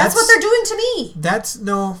different. That's what they're doing to me. That's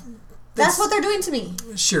what they're doing to me.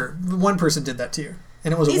 Sure. One person did that to you.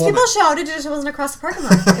 And it was a These woman. people shouted, it just wasn't across the parking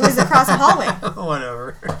lot. It was across the hallway.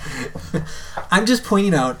 Whatever. I'm just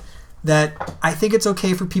pointing out that I think it's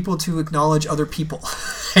okay for people to acknowledge other people.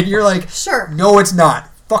 And you're like, sure. No, it's not.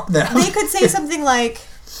 Fuck them. They could say something like,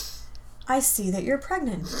 "I see that you're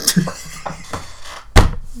pregnant.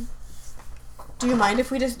 Do you mind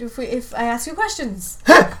if I ask you questions?"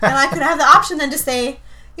 And I could have the option then to say,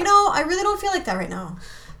 I really don't feel like that right now.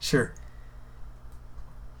 Sure.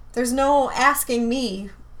 There's no asking me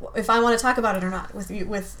if I want to talk about it or not with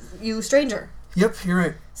you stranger. Yep, you're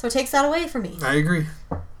right. So it takes that away from me. I agree.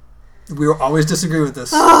 We will always disagree with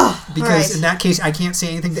this. Because in that case, I can't say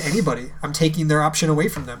anything to anybody. I'm taking their option away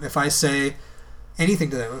from them. If I say anything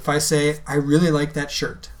to them, if I say, I really like that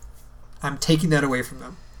shirt, I'm taking that away from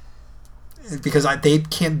them. Because they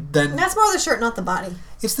can't then... And that's more the shirt, not the body.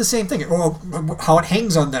 It's the same thing. Or how it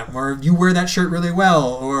hangs on them. Or you wear that shirt really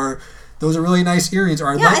well. Or those are really nice earrings. Or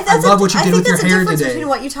I love what you did with your hair today. I think that's the difference between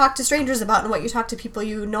what you talk to strangers about and what you talk to people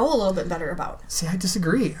you know a little bit better about. See, I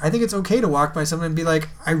disagree. I think it's okay to walk by someone and be like,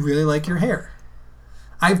 I really like your hair.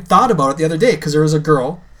 I thought about it the other day because there was a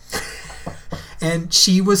girl and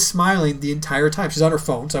she was smiling the entire time. She's on her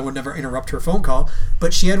phone, so I would never interrupt her phone call,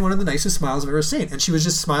 but she had one of the nicest smiles I've ever seen, and she was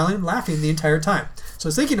just smiling and laughing the entire time. So I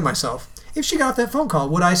was thinking to myself, if she got that phone call,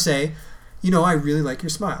 would I say, I really like your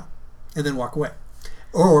smile, and then walk away?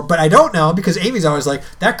 But I don't now, because Amy's always like,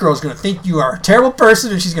 that girl's going to think you are a terrible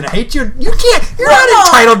person and she's going to hate you. You're not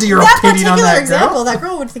entitled to your opinion on that example, that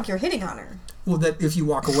girl would think you're hitting on her. Well, that if you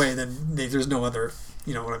walk away, then there's no other,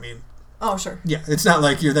 you know what I mean? Oh, sure. Yeah, it's not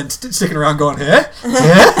like you're then sticking around going, you like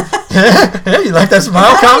that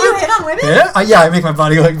smile comment? You hit on women? Yeah, I make my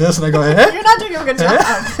body like this and I go, You're not doing a good job.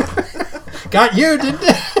 Got you, didn't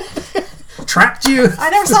it? Trapped you.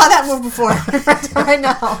 I never saw that move before. Right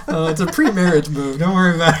now. Oh, it's a pre-marriage move. Don't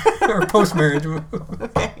worry about it. Or post-marriage move.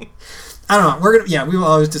 Okay. I don't know. We will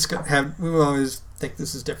always we will always think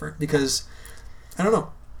this is different because I don't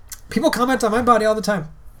know. People comment on my body all the time.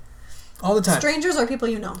 All the time. Strangers or people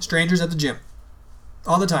you know? Strangers at the gym.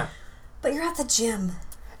 All the time. But you're at the gym.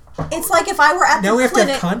 It's like if I were at the clinic. Now we have to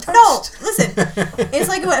have context? No, listen. It's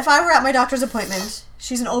like if I were at my doctor's appointment.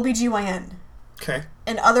 She's an OBGYN. Okay.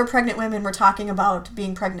 And other pregnant women were talking about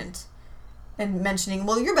being pregnant. And mentioning,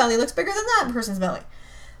 well, your belly looks bigger than that person's belly.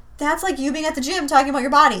 That's like you being at the gym talking about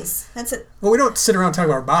your bodies. That's it. Well, we don't sit around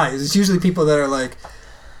talking about our bodies. It's usually people that are like,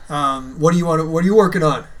 what are you working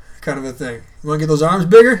on? Kind of a thing. You want to get those arms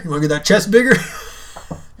bigger? You want to get that chest bigger?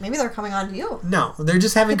 Maybe they're coming on to you. No, they're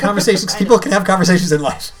just having conversations. People can have conversations in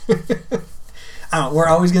life. I don't know. We're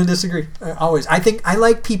always going to disagree. Always. I think I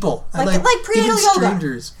like people. I like prenatal yoga.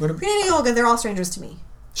 Strangers. Prenatal yoga, they're all strangers to me.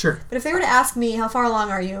 Sure. But if they were to ask me, how far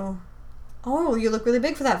along are you? Oh, you look really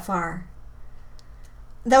big for that far.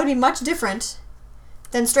 That would be much different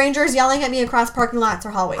than strangers yelling at me across parking lots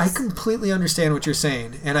or hallways. I completely understand what you're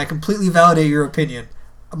saying, and I completely validate your opinion.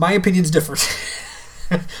 My opinion's different.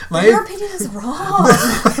 Your opinion is wrong.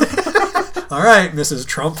 All right, Mrs.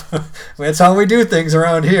 Trump. That's how we do things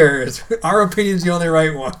around here. Our opinion's the only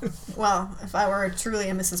right one. Well, if I were truly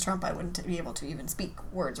a Mrs. Trump, I wouldn't be able to even speak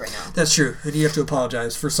words right now. That's true. And you have to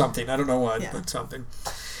apologize for something. I don't know what, but something.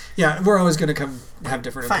 Yeah, we're always going to have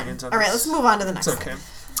different opinions on this. All right, let's move on to the next one. It's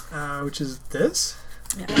okay. Which is this?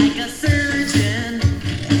 Yeah. Like a surgeon.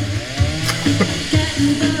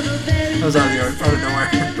 That was out of nowhere.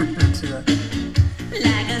 Didn't see that.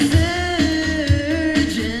 Like a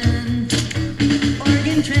surgeon.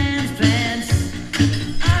 Organ transplants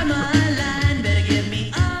are my line. Better give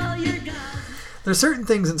me all your guns. There's certain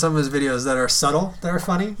things in some of his videos that are subtle, that are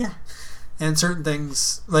funny. Yeah. And certain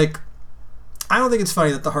things, like, I don't think it's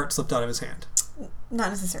funny that the heart slipped out of his hand. Not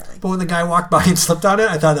necessarily. But when the guy walked by and slipped on it,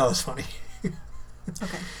 I thought that was funny.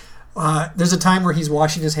 Okay. There's a time where he's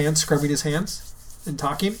washing his hands, scrubbing his hands, and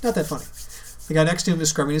talking. Not that funny. The guy next to him is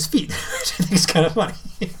scrubbing his feet, which I think is kind of funny.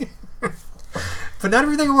 But not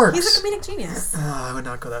everything works. He's a comedic genius. I would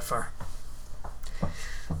not go that far.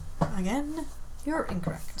 Again, you're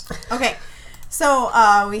incorrect. Okay.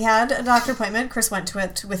 So we had a doctor appointment. Chris went to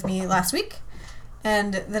it with me last week.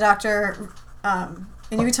 And the doctor, and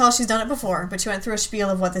you can tell she's done it before, but she went through a spiel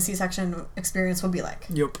of what the C-section experience would be like.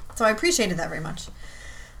 Yep. So I appreciated that very much.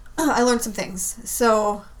 I learned some things.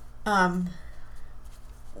 So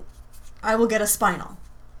I will get a spinal.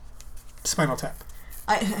 Spinal tap.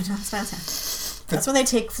 I know, spinal tap. That's when they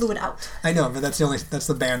take fluid out. I know, but that's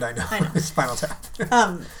the band I know. Spinal tap.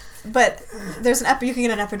 But there's you can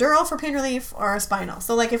get an epidural for pain relief or a spinal.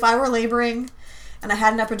 So like if I were laboring and I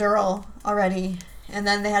had an epidural already and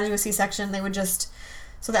then they had to do a C-section, they would just...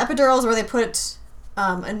 So the epidural is where they put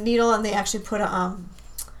a needle and they actually put a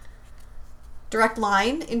direct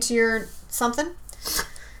line into your something.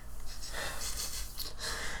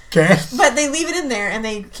 Okay. But they leave it in there and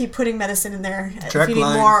they keep putting medicine in there if Direct you need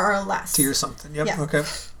line more or less. to your something. Yep. Yeah. Okay.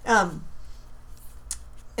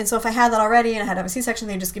 And so if I had that already and I had to have a C-section,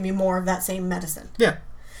 they'd just give me more of that same medicine. Yeah.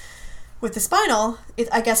 With the spinal,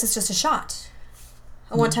 I guess it's just a shot.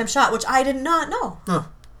 A one-time shot, which I did not know. Oh,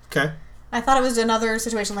 okay. I thought it was another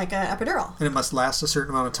situation like an epidural. And it must last a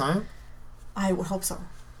certain amount of time? I would hope so.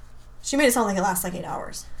 She made it sound like it lasts like 8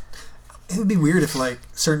 hours. It would be weird if, like,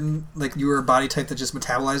 certain, like, you were a body type that just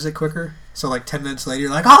metabolized it quicker. So, like, 10 minutes later,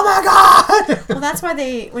 you're like, oh my god! Well, that's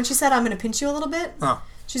why when she said, I'm going to pinch you a little bit,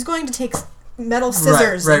 she's going to take metal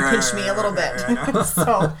scissors right, and pinch me a little bit.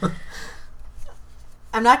 So,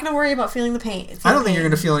 I'm not going to worry about feeling the pain. I don't think you're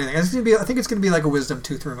going to feel anything. I think it's going to be like a wisdom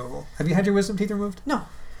tooth removal. Have you had your wisdom teeth removed? No.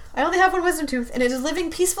 I only have one wisdom tooth, and it is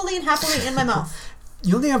living peacefully and happily in my mouth.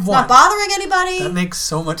 You only have one. Not bothering anybody. That makes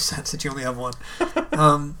so much sense that you only have one.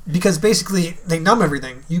 Because basically, they numb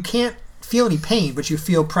everything. You can't feel any pain, but you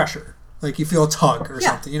feel pressure. Like you feel a tug or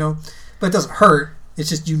something, you know? But it doesn't hurt. It's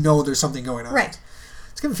just you know there's something going on. Right.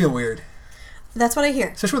 It's going to feel weird. That's what I hear.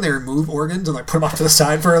 Especially when they remove organs and like put them off to the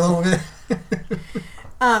side for a little bit.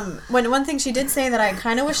 One thing she did say that I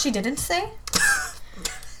kind of wish she didn't say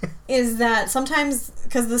is that sometimes,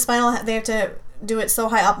 because the spinal, they have to do it so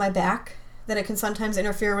high up my back that it can sometimes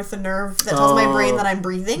interfere with the nerve that tells my brain that I'm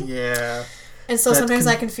breathing. Yeah. And so sometimes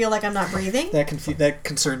I can feel like I'm not breathing. That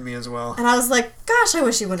concerned me as well. And I was like, gosh, I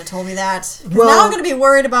wish you wouldn't have told me that. 'Cause Well, now I'm going to be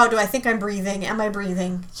worried about, do I think I'm breathing? Am I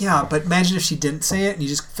breathing? Yeah, but imagine if she didn't say it and you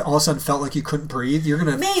just all of a sudden felt like you couldn't breathe. You're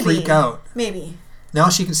going to freak out. Maybe. Now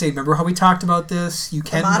she can say, remember how we talked about this? You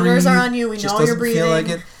can breathe. The monitors are on you. We just know you're doesn't breathing. feel like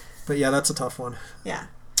it. But yeah, that's a tough one. Yeah.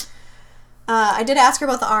 I did ask her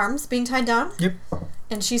about the arms being tied down. Yep.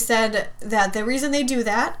 And she said that the reason they do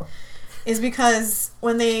that is because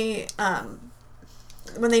when you're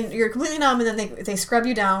completely numb and then they scrub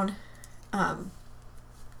you down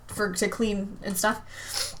to clean and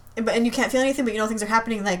stuff, and you can't feel anything, but you know things are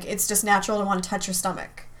happening, like it's just natural to want to touch your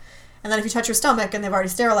stomach. And then if you touch your stomach and they've already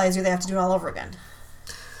sterilized you, they have to do it all over again.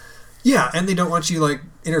 Yeah, and they don't want you like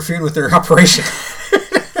interfering with their operation.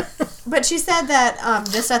 But she said that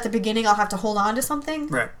just at the beginning I'll have to hold on to something.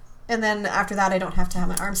 Right. And then after that I don't have to have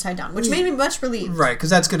my arms tied down, which made me much relieved. Right, because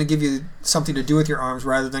that's going to give you something to do with your arms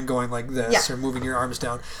rather than going like this or moving your arms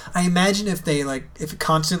down. I imagine if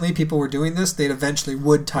constantly people were doing this, they'd eventually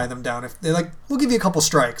would tie them down. If they we'll give you a couple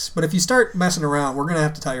strikes, but if you start messing around, we're going to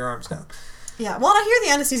have to tie your arms down. Yeah, well, I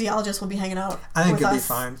hear the anesthesiologist will be hanging out. I think with it'll be us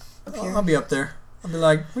fine. up here. I'll be up there. I'll be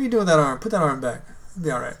like, what are you doing with that arm? Put that arm back. It'll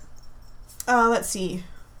be all right. Let's see.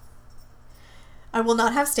 I will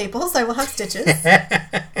not have staples. I will have stitches.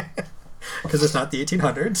 Because it's not the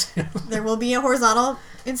 1800s. There will be a horizontal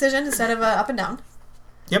incision instead of a up and down.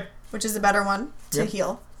 Yep. Which is a better one to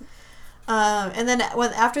heal. And then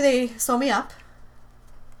after they sew me up,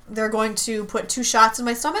 they're going to put 2 shots in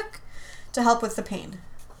my stomach to help with the pain.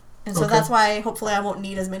 And so that's why hopefully I won't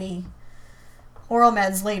need as many oral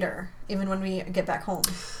meds later, even when we get back home.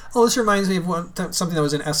 Oh, this reminds me of something that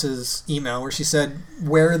was in S's email where she said,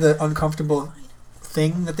 wear the uncomfortable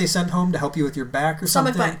thing that they send home to help you with your back or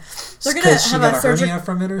Stomach something. bite. They're going to have a hernia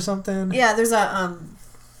from it or something. Yeah, there's a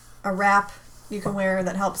wrap you can wear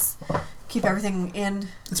that helps keep everything in.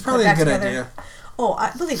 It's probably a good idea. Oh,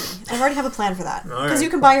 believe me, I already have a plan for that. Because right. you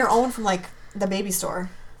can buy your own from like the baby store.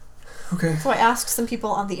 Okay. So I asked some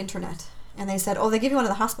people on the internet, and they said, "Oh, they give you one at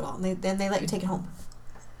the hospital, and then they let you take it home."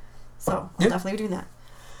 So I'll definitely be doing that.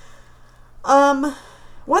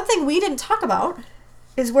 One thing we didn't talk about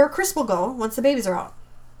is where Chris will go once the babies are out.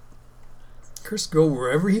 Chris go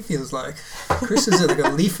wherever he feels like. Chris is like a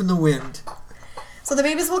leaf in the wind. So the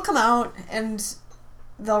babies will come out, and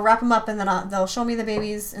they'll wrap them up, and then they'll show me the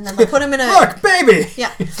babies, and then they'll put them in a... Look, baby!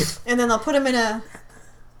 Yeah. And then they'll put them in a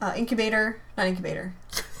incubator. Not incubator.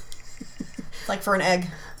 Like for an egg.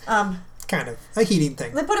 Kind of. A heating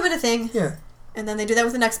thing. They put them in a thing. Yeah. And then they do that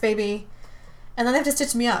with the next baby. And then they have to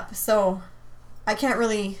stitch me up. So I can't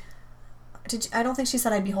really... I don't think she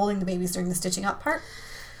said I'd be holding the babies during the stitching up part.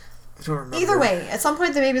 I don't remember. Either way, at some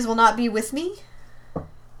point the babies will not be with me.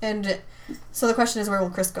 And so the question is, where will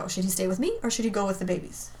Chris go? Should he stay with me or should he go with the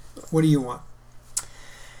babies? What do you want?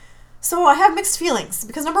 So I have mixed feelings.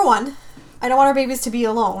 Because number one, I don't want our babies to be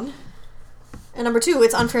alone. And number two,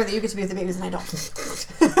 it's unfair that you get to be with the babies and I don't.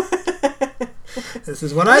 This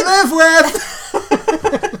is what I live with!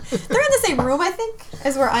 They're in the same room, I think,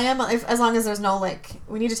 as where I am, as long as there's no,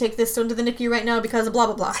 we need to take this one to the NICU right now because of blah,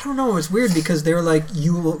 blah, blah. I don't know. It's weird because they were like,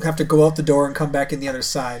 you will have to go out the door and come back in the other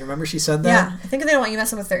side. Remember she said that? Yeah. I think they don't want you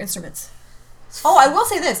messing with their instruments. Oh, I will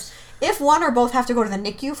say this. If one or both have to go to the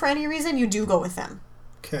NICU for any reason, you do go with them.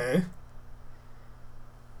 Okay.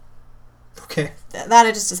 Okay. That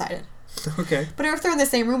I just decided. Okay. But if they're in the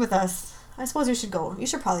same room with us, I suppose you should go. You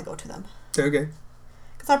should probably go to them. Okay.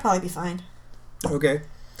 Because I'll probably be fine. Okay.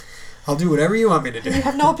 I'll do whatever you want me to do. You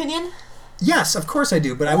have no opinion? Yes, of course I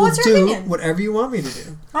do, but I will What's your do opinion? whatever you want me to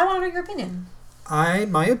do. I want to know your opinion.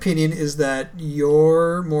 My opinion is that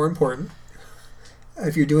you're more important.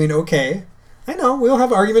 If you're doing okay, I know we'll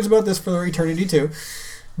have arguments about this for eternity too,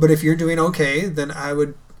 but if you're doing okay, then I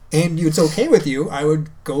would and it's okay with you, I would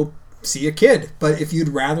go see a kid. But if you'd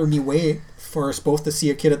rather me wait for us both to see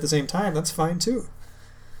a kid at the same time, that's fine too.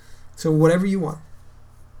 So whatever you want.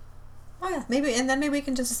 Oh yeah, maybe we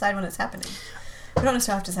can just decide when it's happening. We don't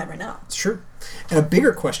necessarily have to decide right now. It's true. And a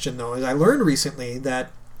bigger question though is I learned recently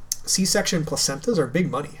that C-section placentas are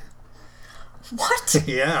big money. What?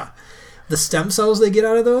 Yeah. The stem cells they get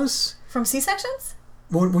out of those. From C-sections?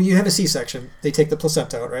 When you have a C-section, they take the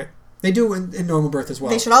placenta out, right? They do in normal birth as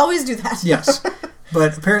well. They should always do that. Yes.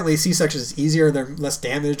 But apparently C-section is easier, they're less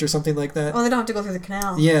damaged or something like that. Well, they don't have to go through the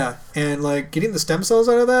canal. Yeah, and like getting the stem cells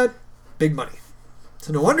out of that, big money.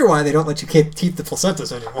 So no wonder why they don't let you keep the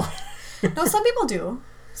placentas anymore. No, some people do.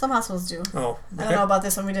 Some hospitals do. Oh. I don't know about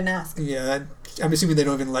this one, we didn't ask. Yeah, I'm assuming they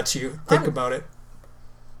don't even let you think about it.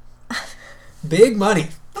 Big money.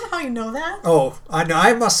 I don't know how you know that. Oh, I know. I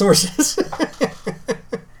have my sources.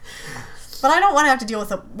 But I don't want to have to deal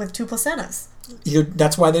with two placentas.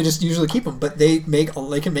 That's why they just usually keep them. But they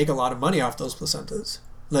can make a lot of money off those placentas.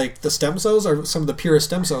 Like the stem cells are some of the purest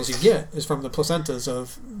stem cells you get is from the placentas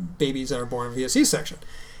of babies that are born via C-section,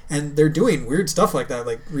 and they're doing weird stuff like that,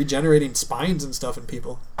 like regenerating spines and stuff in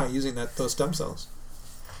people by using those stem cells.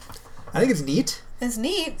 I think it's neat. It's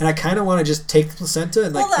neat. And I kind of want to just take the placenta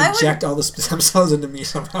and inject all the stem cells into me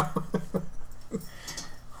somehow.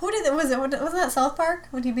 Who did it? Was that South Park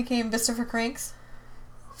when he became Christopher Cranks?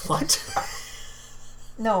 What?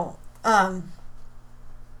 No.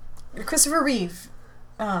 Christopher Reeve.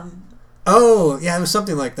 Oh, yeah, it was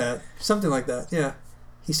something like that. Something like that, yeah.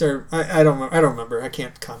 He started... I don't remember. I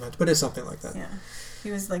can't comment, but it's something like that. Yeah.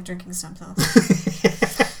 He was, like, drinking stem cells.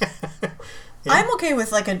 Yeah. I'm okay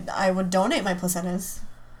with, I would donate my placentas.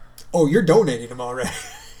 Oh, you're donating them already.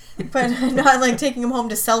 But I'm not, taking them home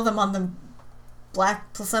to sell them on the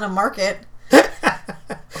black placenta market.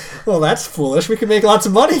 Well, that's foolish. We can make lots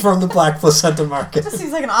of money from the black placenta market. This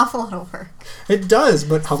seems like an awful lot of work. It does,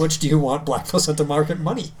 but how much do you want black placenta market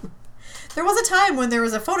money? There was a time when there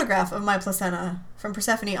was a photograph of my placenta from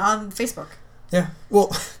Persephone on Facebook. Yeah,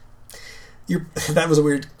 well, that was a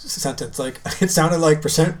weird sentence. It sounded like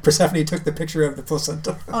Persephone took the picture of the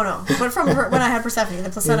placenta. Oh no! But from when I had Persephone, the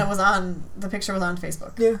placenta was on. The picture was on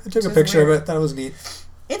Facebook. Yeah, I took a picture of it. Thought it was neat.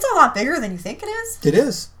 It's a lot bigger than you think it is. It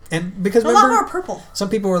is, and because a lot more purple. Some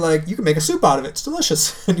people were like, "You can make a soup out of it. It's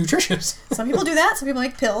delicious and nutritious." Some people do that. Some people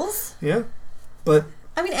make pills. Yeah, but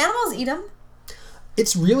I mean, animals eat them.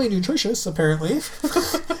 It's really nutritious, apparently,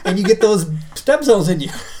 and you get those stem cells in you.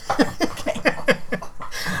 Okay.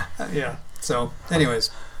 Yeah. So, anyways.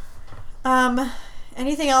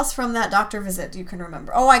 Anything else from that doctor visit you can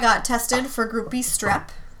remember? Oh, I got tested for Group B strep.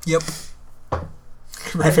 Yep.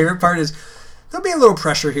 My favorite part is there'll be a little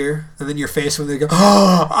pressure here, and then your face when they go,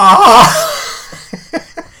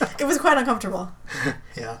 It was quite uncomfortable.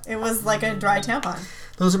 Yeah. It was like a dry tampon.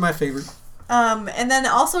 Those are my favorite. And then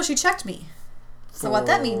also she checked me. So what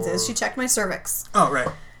that means is she checked my cervix. Oh, right.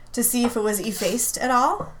 To see if it was effaced at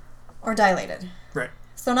all or dilated. Right.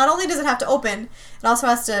 So not only does it have to open, it also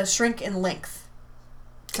has to shrink in length.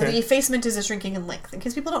 So Okay. the effacement is a shrinking in length, in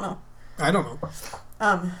case people don't know. I don't know.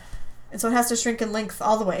 And so it has to shrink in length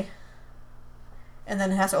all the way. And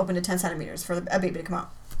then it has to open to 10 centimeters for a baby to come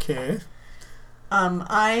out. Okay.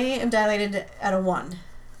 I am dilated at a 1.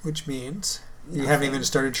 Which means you haven't even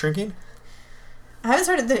started shrinking? I haven't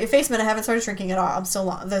started the effacement. I haven't started shrinking at all. I'm still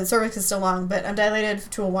long. The cervix is still long, but I'm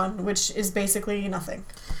dilated to a 1, which is basically nothing.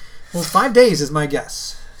 Well, 5 days is my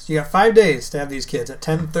guess. So you got 5 days to have these kids at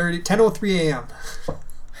 10:03 a.m.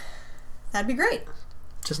 That'd be great.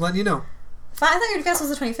 Just letting you know. I thought your guess was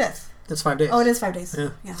the 25th. That's 5 days. Oh, it is 5 days. Yeah.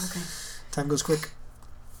 Yeah, okay. Time goes quick.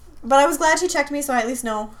 But I was glad she checked me, so I at least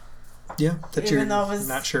know. Yeah, that Even you're though it was-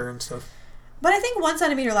 not sure and stuff. But I think 1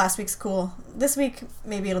 centimeter last week's cool. This week,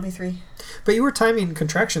 maybe it'll be 3. But you were timing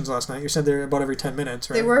contractions last night. You said they're about every 10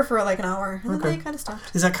 minutes, right? They were for an hour, and Okay. then they kind of stopped.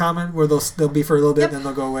 Is that common, where they'll be for a little bit Yep. and then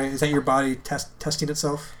they'll go away? Is that your body testing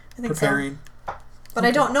itself? I think Preparing? so. But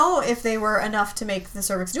I don't know if they were enough to make the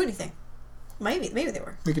cervix do anything. Maybe they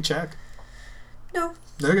were. We could check. No,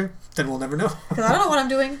 Okay. Then we'll never know. because I don't know what I'm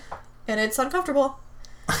doing, and it's uncomfortable.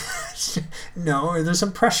 No, there's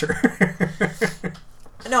some pressure.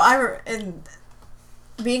 No, and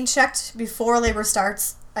being checked before labor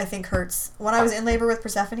starts, I think hurts. When I was in labor with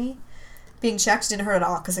Persephone, being checked didn't hurt at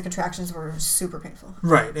all because the contractions were super painful.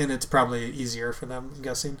 Right, and it's probably easier for them, I'm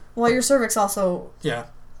guessing. Well, your cervix also Yeah.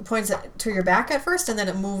 points to your back at first, and then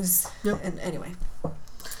it moves. Yep. And anyway.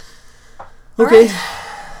 Okay. Alright.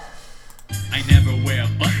 I never wear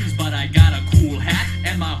buttons, but I got a cool hat,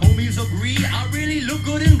 and my homies agree I really look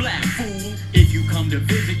good in black, fool. If you come to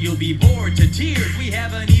visit, you'll be bored to tears. We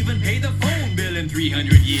haven't even paid the phone bill in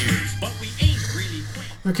 300 years, but we ain't really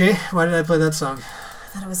quaint. Okay, why did I play that song? I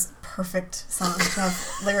thought it was a perfect song to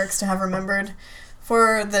have lyrics to have remembered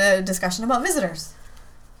for the discussion about visitors.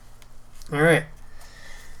 All right.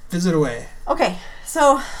 Visit away. Okay,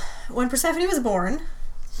 so when Persephone was born...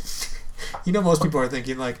 You know, most people are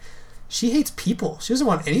thinking, like, she hates people. She doesn't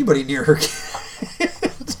want anybody near her kid.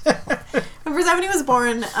 When Persephone was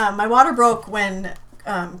born, my water broke when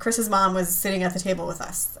Chris's mom was sitting at the table with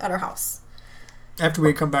us at our house. After we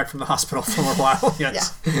had come back from the hospital for a while,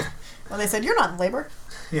 yes. Yeah. Well, they said, you're not in labor.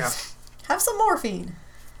 Yeah. Have some morphine.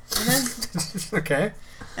 And then, Okay.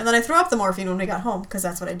 and then I threw up the morphine when we got home, because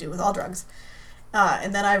that's what I do with all drugs.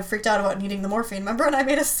 And then I freaked out about needing the morphine. Remember? And I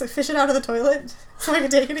made us fish it out of the toilet so I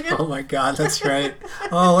could take it again. Oh my God, that's right.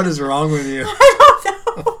 Oh, what is wrong with you? I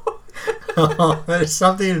don't know. Oh, there's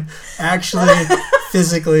something actually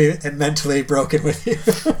physically and mentally broken with you.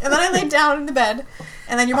 And then I laid down in the bed,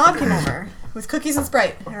 and then your mom came over with cookies and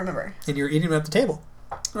Sprite, I remember. And you were eating them at the table.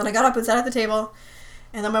 And then I got up and sat at the table,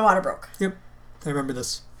 and then my water broke. Yep, I remember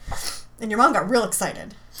this. And your mom got real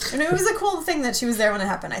excited. And it was a cool thing that she was there when it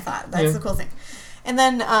happened, I thought. That's the cool thing. And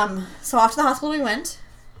then, so off to the hospital we went,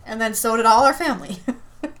 and then so did all our family.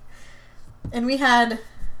 And we had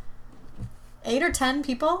 8 or 10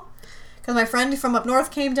 people, because my friend from up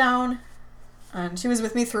north came down, and she was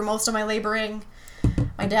with me through most of my laboring.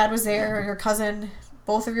 My dad was there, your cousin,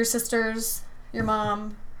 both of your sisters, your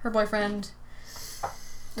mom, her boyfriend.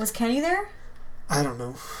 Was Kenny there? I don't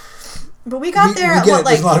know. But we got there at what,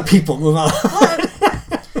 there's a lot of people. Move on.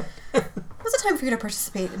 It was a time for you to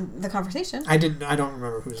participate in the conversation. I don't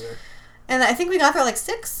remember who's there. And I think we got there like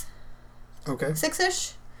 6. Okay.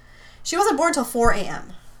 6-ish. She wasn't born till 4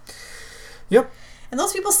 a.m. Yep. And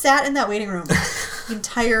those people sat in that waiting room the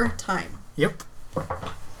entire time. Yep.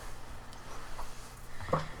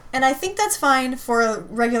 And I think that's fine for a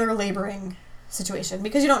regular laboring situation,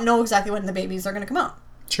 because you don't know exactly when the babies are going to come out.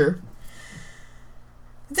 Sure.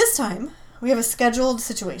 This time, we have a scheduled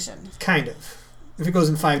situation. Kind of. If it goes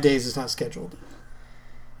in 5 days, it's not scheduled.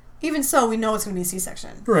 Even so, we know it's going to be a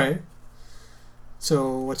C-section. Right.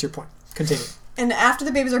 So, what's your point? Continue. And after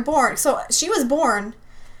the babies are born, so she was born,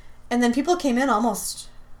 and then people came in almost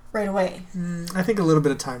right away. I think a little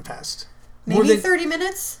bit of time passed. Maybe 30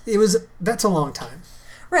 minutes? That's a long time.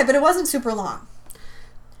 Right, but it wasn't super long.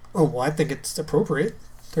 Oh, well, I think it's appropriate.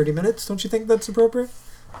 30 minutes? Don't you think that's appropriate?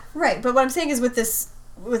 Right, but what I'm saying is with the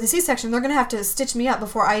C-section, they're going to have to stitch me up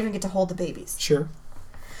before I even get to hold the babies. Sure.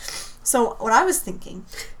 So what I was thinking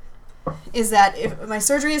is that if my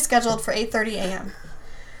surgery is scheduled for 8:30 a.m.,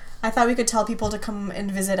 I thought we could tell people to come and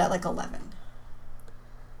visit at like 11.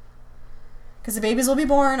 Because the babies will be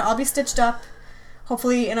born, I'll be stitched up,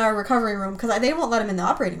 hopefully in our recovery room, because they won't let them in the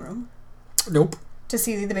operating room. Nope. To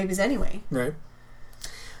see the babies anyway. Right.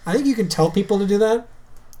 I think you can tell people to do that.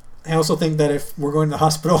 I also think that if we're going to the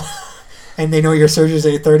hospital and they know your surgery is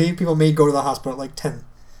at 8:30, people may go to the hospital at like 10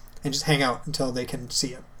 and just hang out until they can see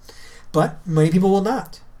you. But many people will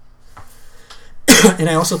not. And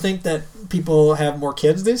I also think that people have more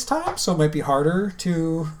kids this time, so it might be harder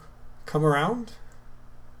to come around.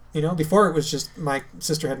 You know, before it was just my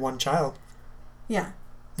sister had one child. Yeah.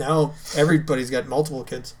 Now everybody's got multiple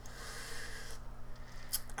kids.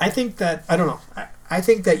 I think that, I don't know. I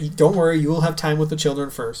think that, don't worry, you will have time with the children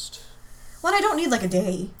first. Well, I don't need like a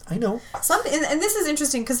day. I know. And this is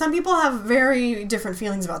interesting because some people have very different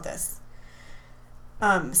feelings about this.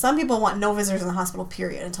 Some people want no visitors in the hospital,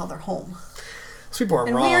 period, until they're home. Those people are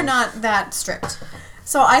and wrong. we are not that strict.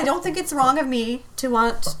 So I don't think it's wrong of me to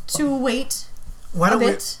want to wait why a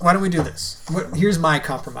bit. Why don't we do this? Here's my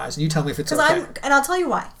compromise, and you tell me if it's okay. And I'll tell you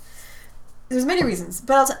why. There's many reasons,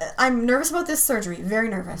 but I'm nervous about this surgery. Very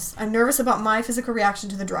nervous. I'm nervous about my physical reaction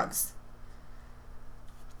to the drugs.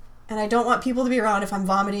 And I don't want people to be around if I'm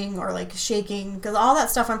vomiting or like shaking, because all that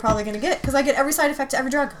stuff I'm probably going to get, because I get every side effect to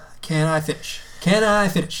every drug. Can I finish?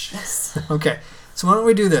 Yes. Okay. So why don't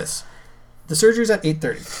we do this? The surgery's at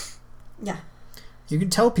 8:30. Yeah. You can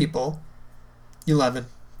tell people 11.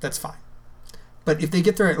 That's fine. But if they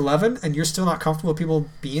get there at 11 and you're still not comfortable with people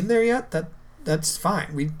being there yet, that's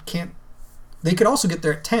fine. We can't. They could also get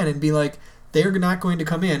there at 10 and be like, they're not going to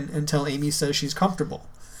come in until Amee says she's comfortable.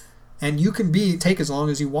 And you can take as long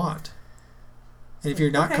as you want. And if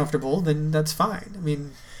you're not comfortable, then that's fine. I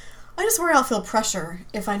mean, I just worry I'll feel pressure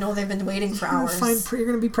if I know they've been waiting for hours. You're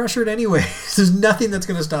going to be pressured anyway. There's nothing that's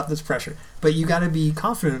going to stop this pressure. But you got to be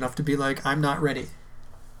confident enough to be like, I'm not ready.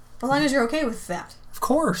 As long as you're okay with that. Of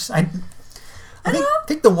course. I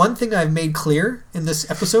think the one thing I've made clear in this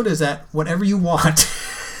episode is that whatever you want,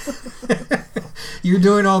 you're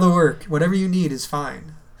doing all the work. Whatever you need is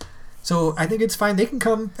fine. So I think it's fine. They can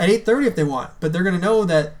come at 8:30 if they want, but they're going to know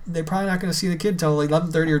that they're probably not going to see the kid till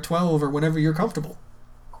 11:30 or 12 or whenever you're comfortable.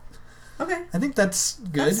 Okay. I think that's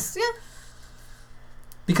good. Yeah.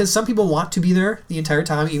 Because some people want to be there the entire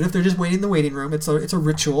time, even if they're just waiting in the waiting room. It's a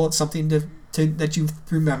ritual. It's something to that you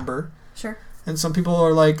remember. Sure. And some people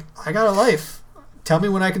are like, I got a life. Tell me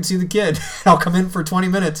when I can see the kid. I'll come in for 20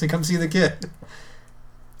 minutes and come see the kid.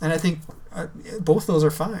 And I think both those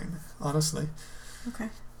are fine, honestly. Okay.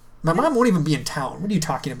 My mom won't even be in town. What are you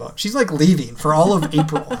talking about? She's leaving for all of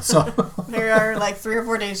April. So there are 3 or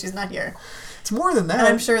 4 days she's not here. It's more than that. And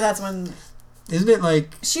I'm sure that's when... Isn't it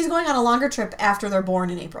she's going on a longer trip after they're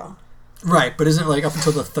born in April. Right, but isn't it up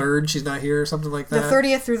until the 3rd she's not here or something like that? The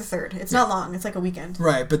 30th through the 3rd. It's not long. It's a weekend.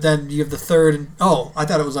 Right, but then you have the 3rd and... Oh, I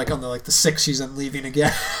thought it was on the 6th she's then leaving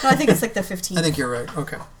again. No, I think it's the 15th. I think you're right.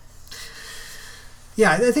 Okay.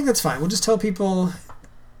 Yeah, I think that's fine. We'll just tell people...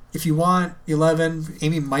 If you want 11,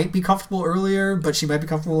 Amee might be comfortable earlier, but she might be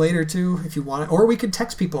comfortable later too. If you want it, or we could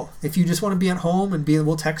text people. If you just want to be at home and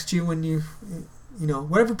we'll text you when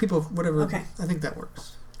whatever. Okay. I think that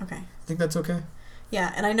works. Okay. I think that's okay.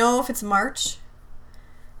 Yeah, and I know if it's March,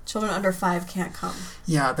 children under 5 can't come.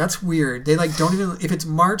 Yeah, that's weird. They don't even. If it's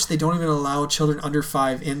March, they don't even allow children under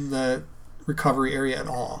 5 in the recovery area at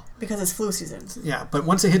all because it's flu season. Yeah, but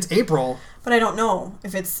once it hits April. But I don't know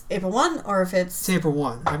if it's April 1 or if it's April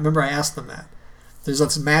 1. I remember I asked them that. There's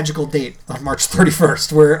this magical date on March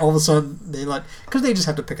 31st where all of a sudden because they just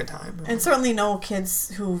have to pick a time. And certainly no kids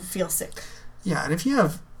who feel sick. Yeah, and if you're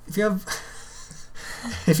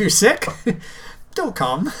sick, don't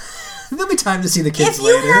come. There'll be time to see the kids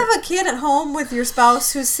later. If you have a kid at home with your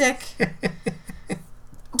spouse who's sick,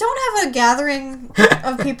 don't have a gathering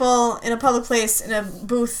of people in a public place in a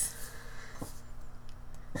booth.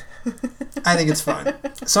 I think it's fine.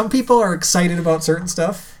 Some people are excited about certain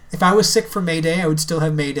stuff. If I was sick for May Day, I would still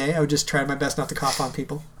have May Day. I would just try my best not to cough on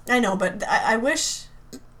people. I know, but I wish,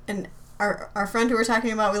 and our friend who we're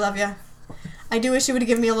talking about, we love you. I do wish you would have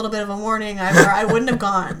given me a little bit of a warning. I wouldn't have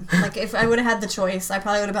gone. If I would have had the choice, I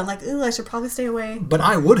probably would have been ooh, I should probably stay away. But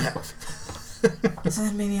I would have. So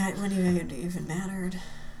then maybe I wouldn't even mattered.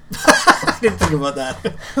 I didn't think about that.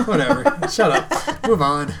 Whatever. Shut up. Move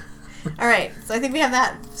on. All right. So I think we have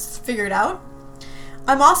that figured out.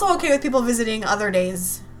 I'm also okay with people visiting other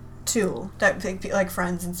days, too. Like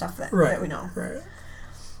friends and stuff that we know. Right.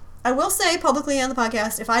 I will say publicly on the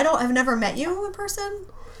podcast, if I've never met you in person,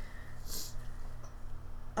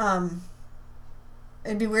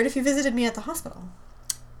 it'd be weird if you visited me at the hospital.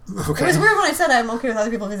 Okay. It was weird when I said I'm okay with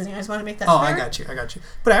other people visiting. I just want to make that clear. clear. I got you.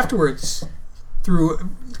 But afterwards, through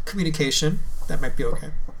communication, that might be okay.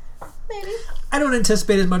 Maybe. I don't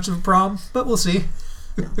anticipate as much of a problem, but we'll see.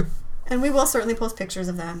 No. And we will certainly post pictures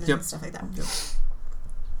of them and stuff like that. Yep.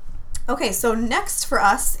 Okay, so next for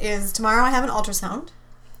us is tomorrow I have an ultrasound.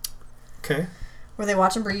 Okay. Where they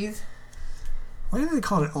watch and breathe. Why do they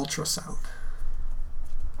call it an ultrasound?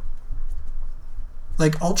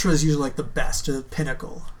 Ultra is usually the best or the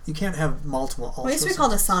pinnacle. You can't have multiple ultrasounds. Well, it used to be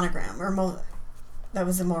called a sonogram, or that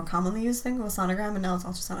was the more commonly used thing, was sonogram, and now it's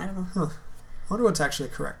ultrasound. I don't know. Huh. I wonder what's actually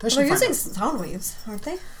correct. They're using sound waves, aren't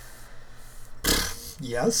they?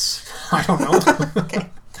 Yes. I don't know. Okay.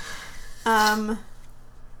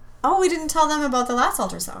 Oh, we didn't tell them about the last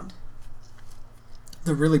ultrasound.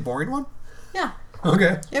 The really boring one? Yeah.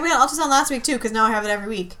 Okay. Yeah, we had an ultrasound last week, too, because now I have it every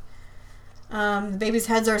week. The baby's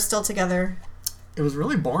heads are still together. It was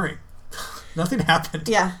really boring. Nothing happened.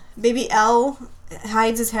 Yeah. Baby L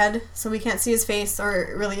hides his head, so we can't see his face,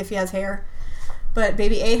 or really if he has hair. But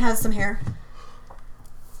baby A has some hair.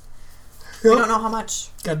 Yep. We don't know how much.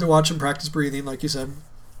 Got to watch him practice breathing, like you said.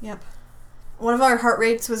 Yep. One of our heart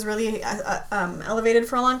rates was really elevated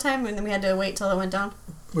for a long time, and then we had to wait till it went down.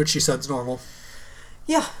 Which she said's normal.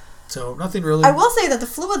 Yeah. So nothing really. I will say that the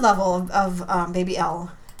fluid level of baby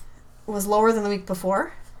L was lower than the week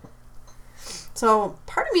before. So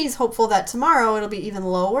part of me is hopeful that tomorrow it'll be even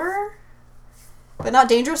lower. But not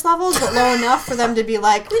dangerous levels, but low enough for them to be we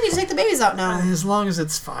need to take the babies out now. As long as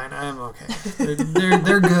it's fine, I'm okay.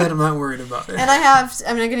 They're good. I'm not worried about it. And I'm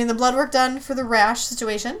getting the blood work done for the rash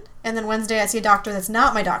situation. And then Wednesday I see a doctor that's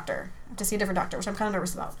not my doctor. I have to see a different doctor, which I'm kind of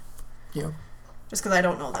nervous about. Yep. Just because I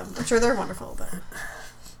don't know them. I'm sure they're wonderful, but...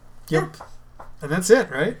 Yep. Yeah. And that's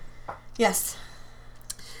it, right? Yes.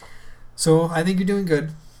 So I think you're doing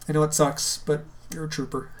good. I know it sucks, but you're a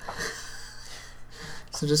trooper.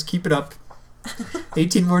 So just keep it up.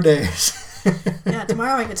 18 more days. Yeah,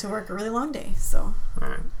 tomorrow I get to work a really long day, so. All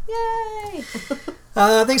right. Yay!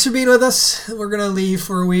 Thanks for being with us. We're going to leave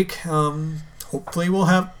for a week. Hopefully we'll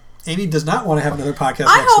have... Amee does not want to have another podcast next week.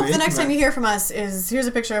 I hope the next time you hear from us is, here's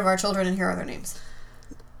a picture of our children and here are their names.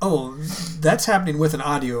 Oh, that's happening with an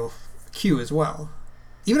audio cue as well.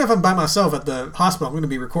 Even if I'm by myself at the hospital, I'm going to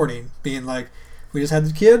be recording, being like, we just had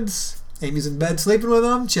the kids, Amy's in bed sleeping with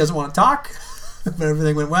them, she doesn't want to talk, but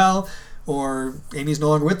everything went well, or Amy's no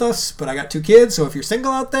longer with us, but I got 2 kids, so if you're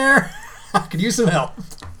single out there, I could use some help.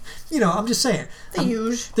 I'm just saying. The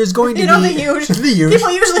huge. There's going to be... the huge. The huge.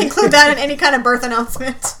 People usually include that in any kind of birth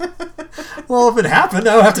announcement. Well, if it happened,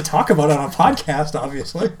 I would have to talk about it on a podcast,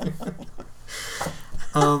 obviously.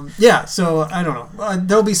 So I don't know.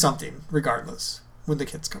 There'll be something, regardless, when the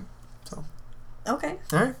kids come. So. Okay.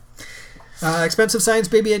 All right.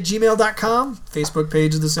 ExpensiveScienceBaby@gmail.com. Facebook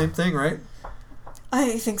page is the same thing, right?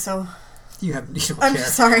 I think so. You don't I'm care.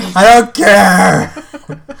 sorry. I don't care.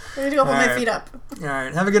 I need to go put my feet up. All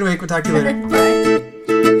right. Have a good week. We'll talk to you later. Bye.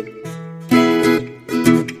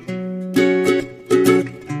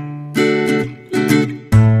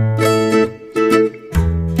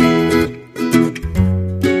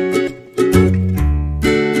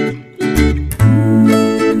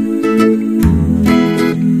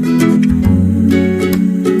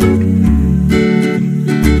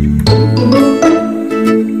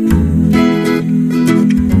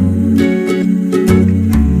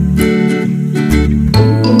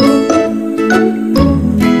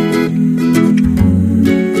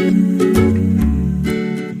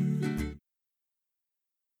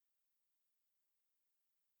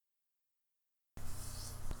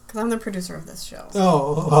 Because I'm the producer of this show.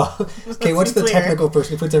 Oh, okay. What's the clear. technical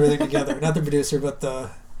person who puts everything together? Not the producer, but the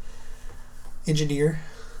engineer.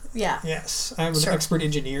 Yeah. Yes, I'm an expert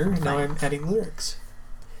engineer, and now I'm adding lyrics.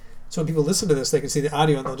 So when people listen to this, they can see the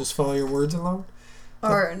audio, and they'll just follow your words along.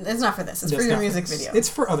 Or it's not for this. It's for your music video. It's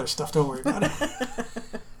for other stuff. Don't worry about it.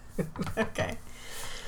 Okay.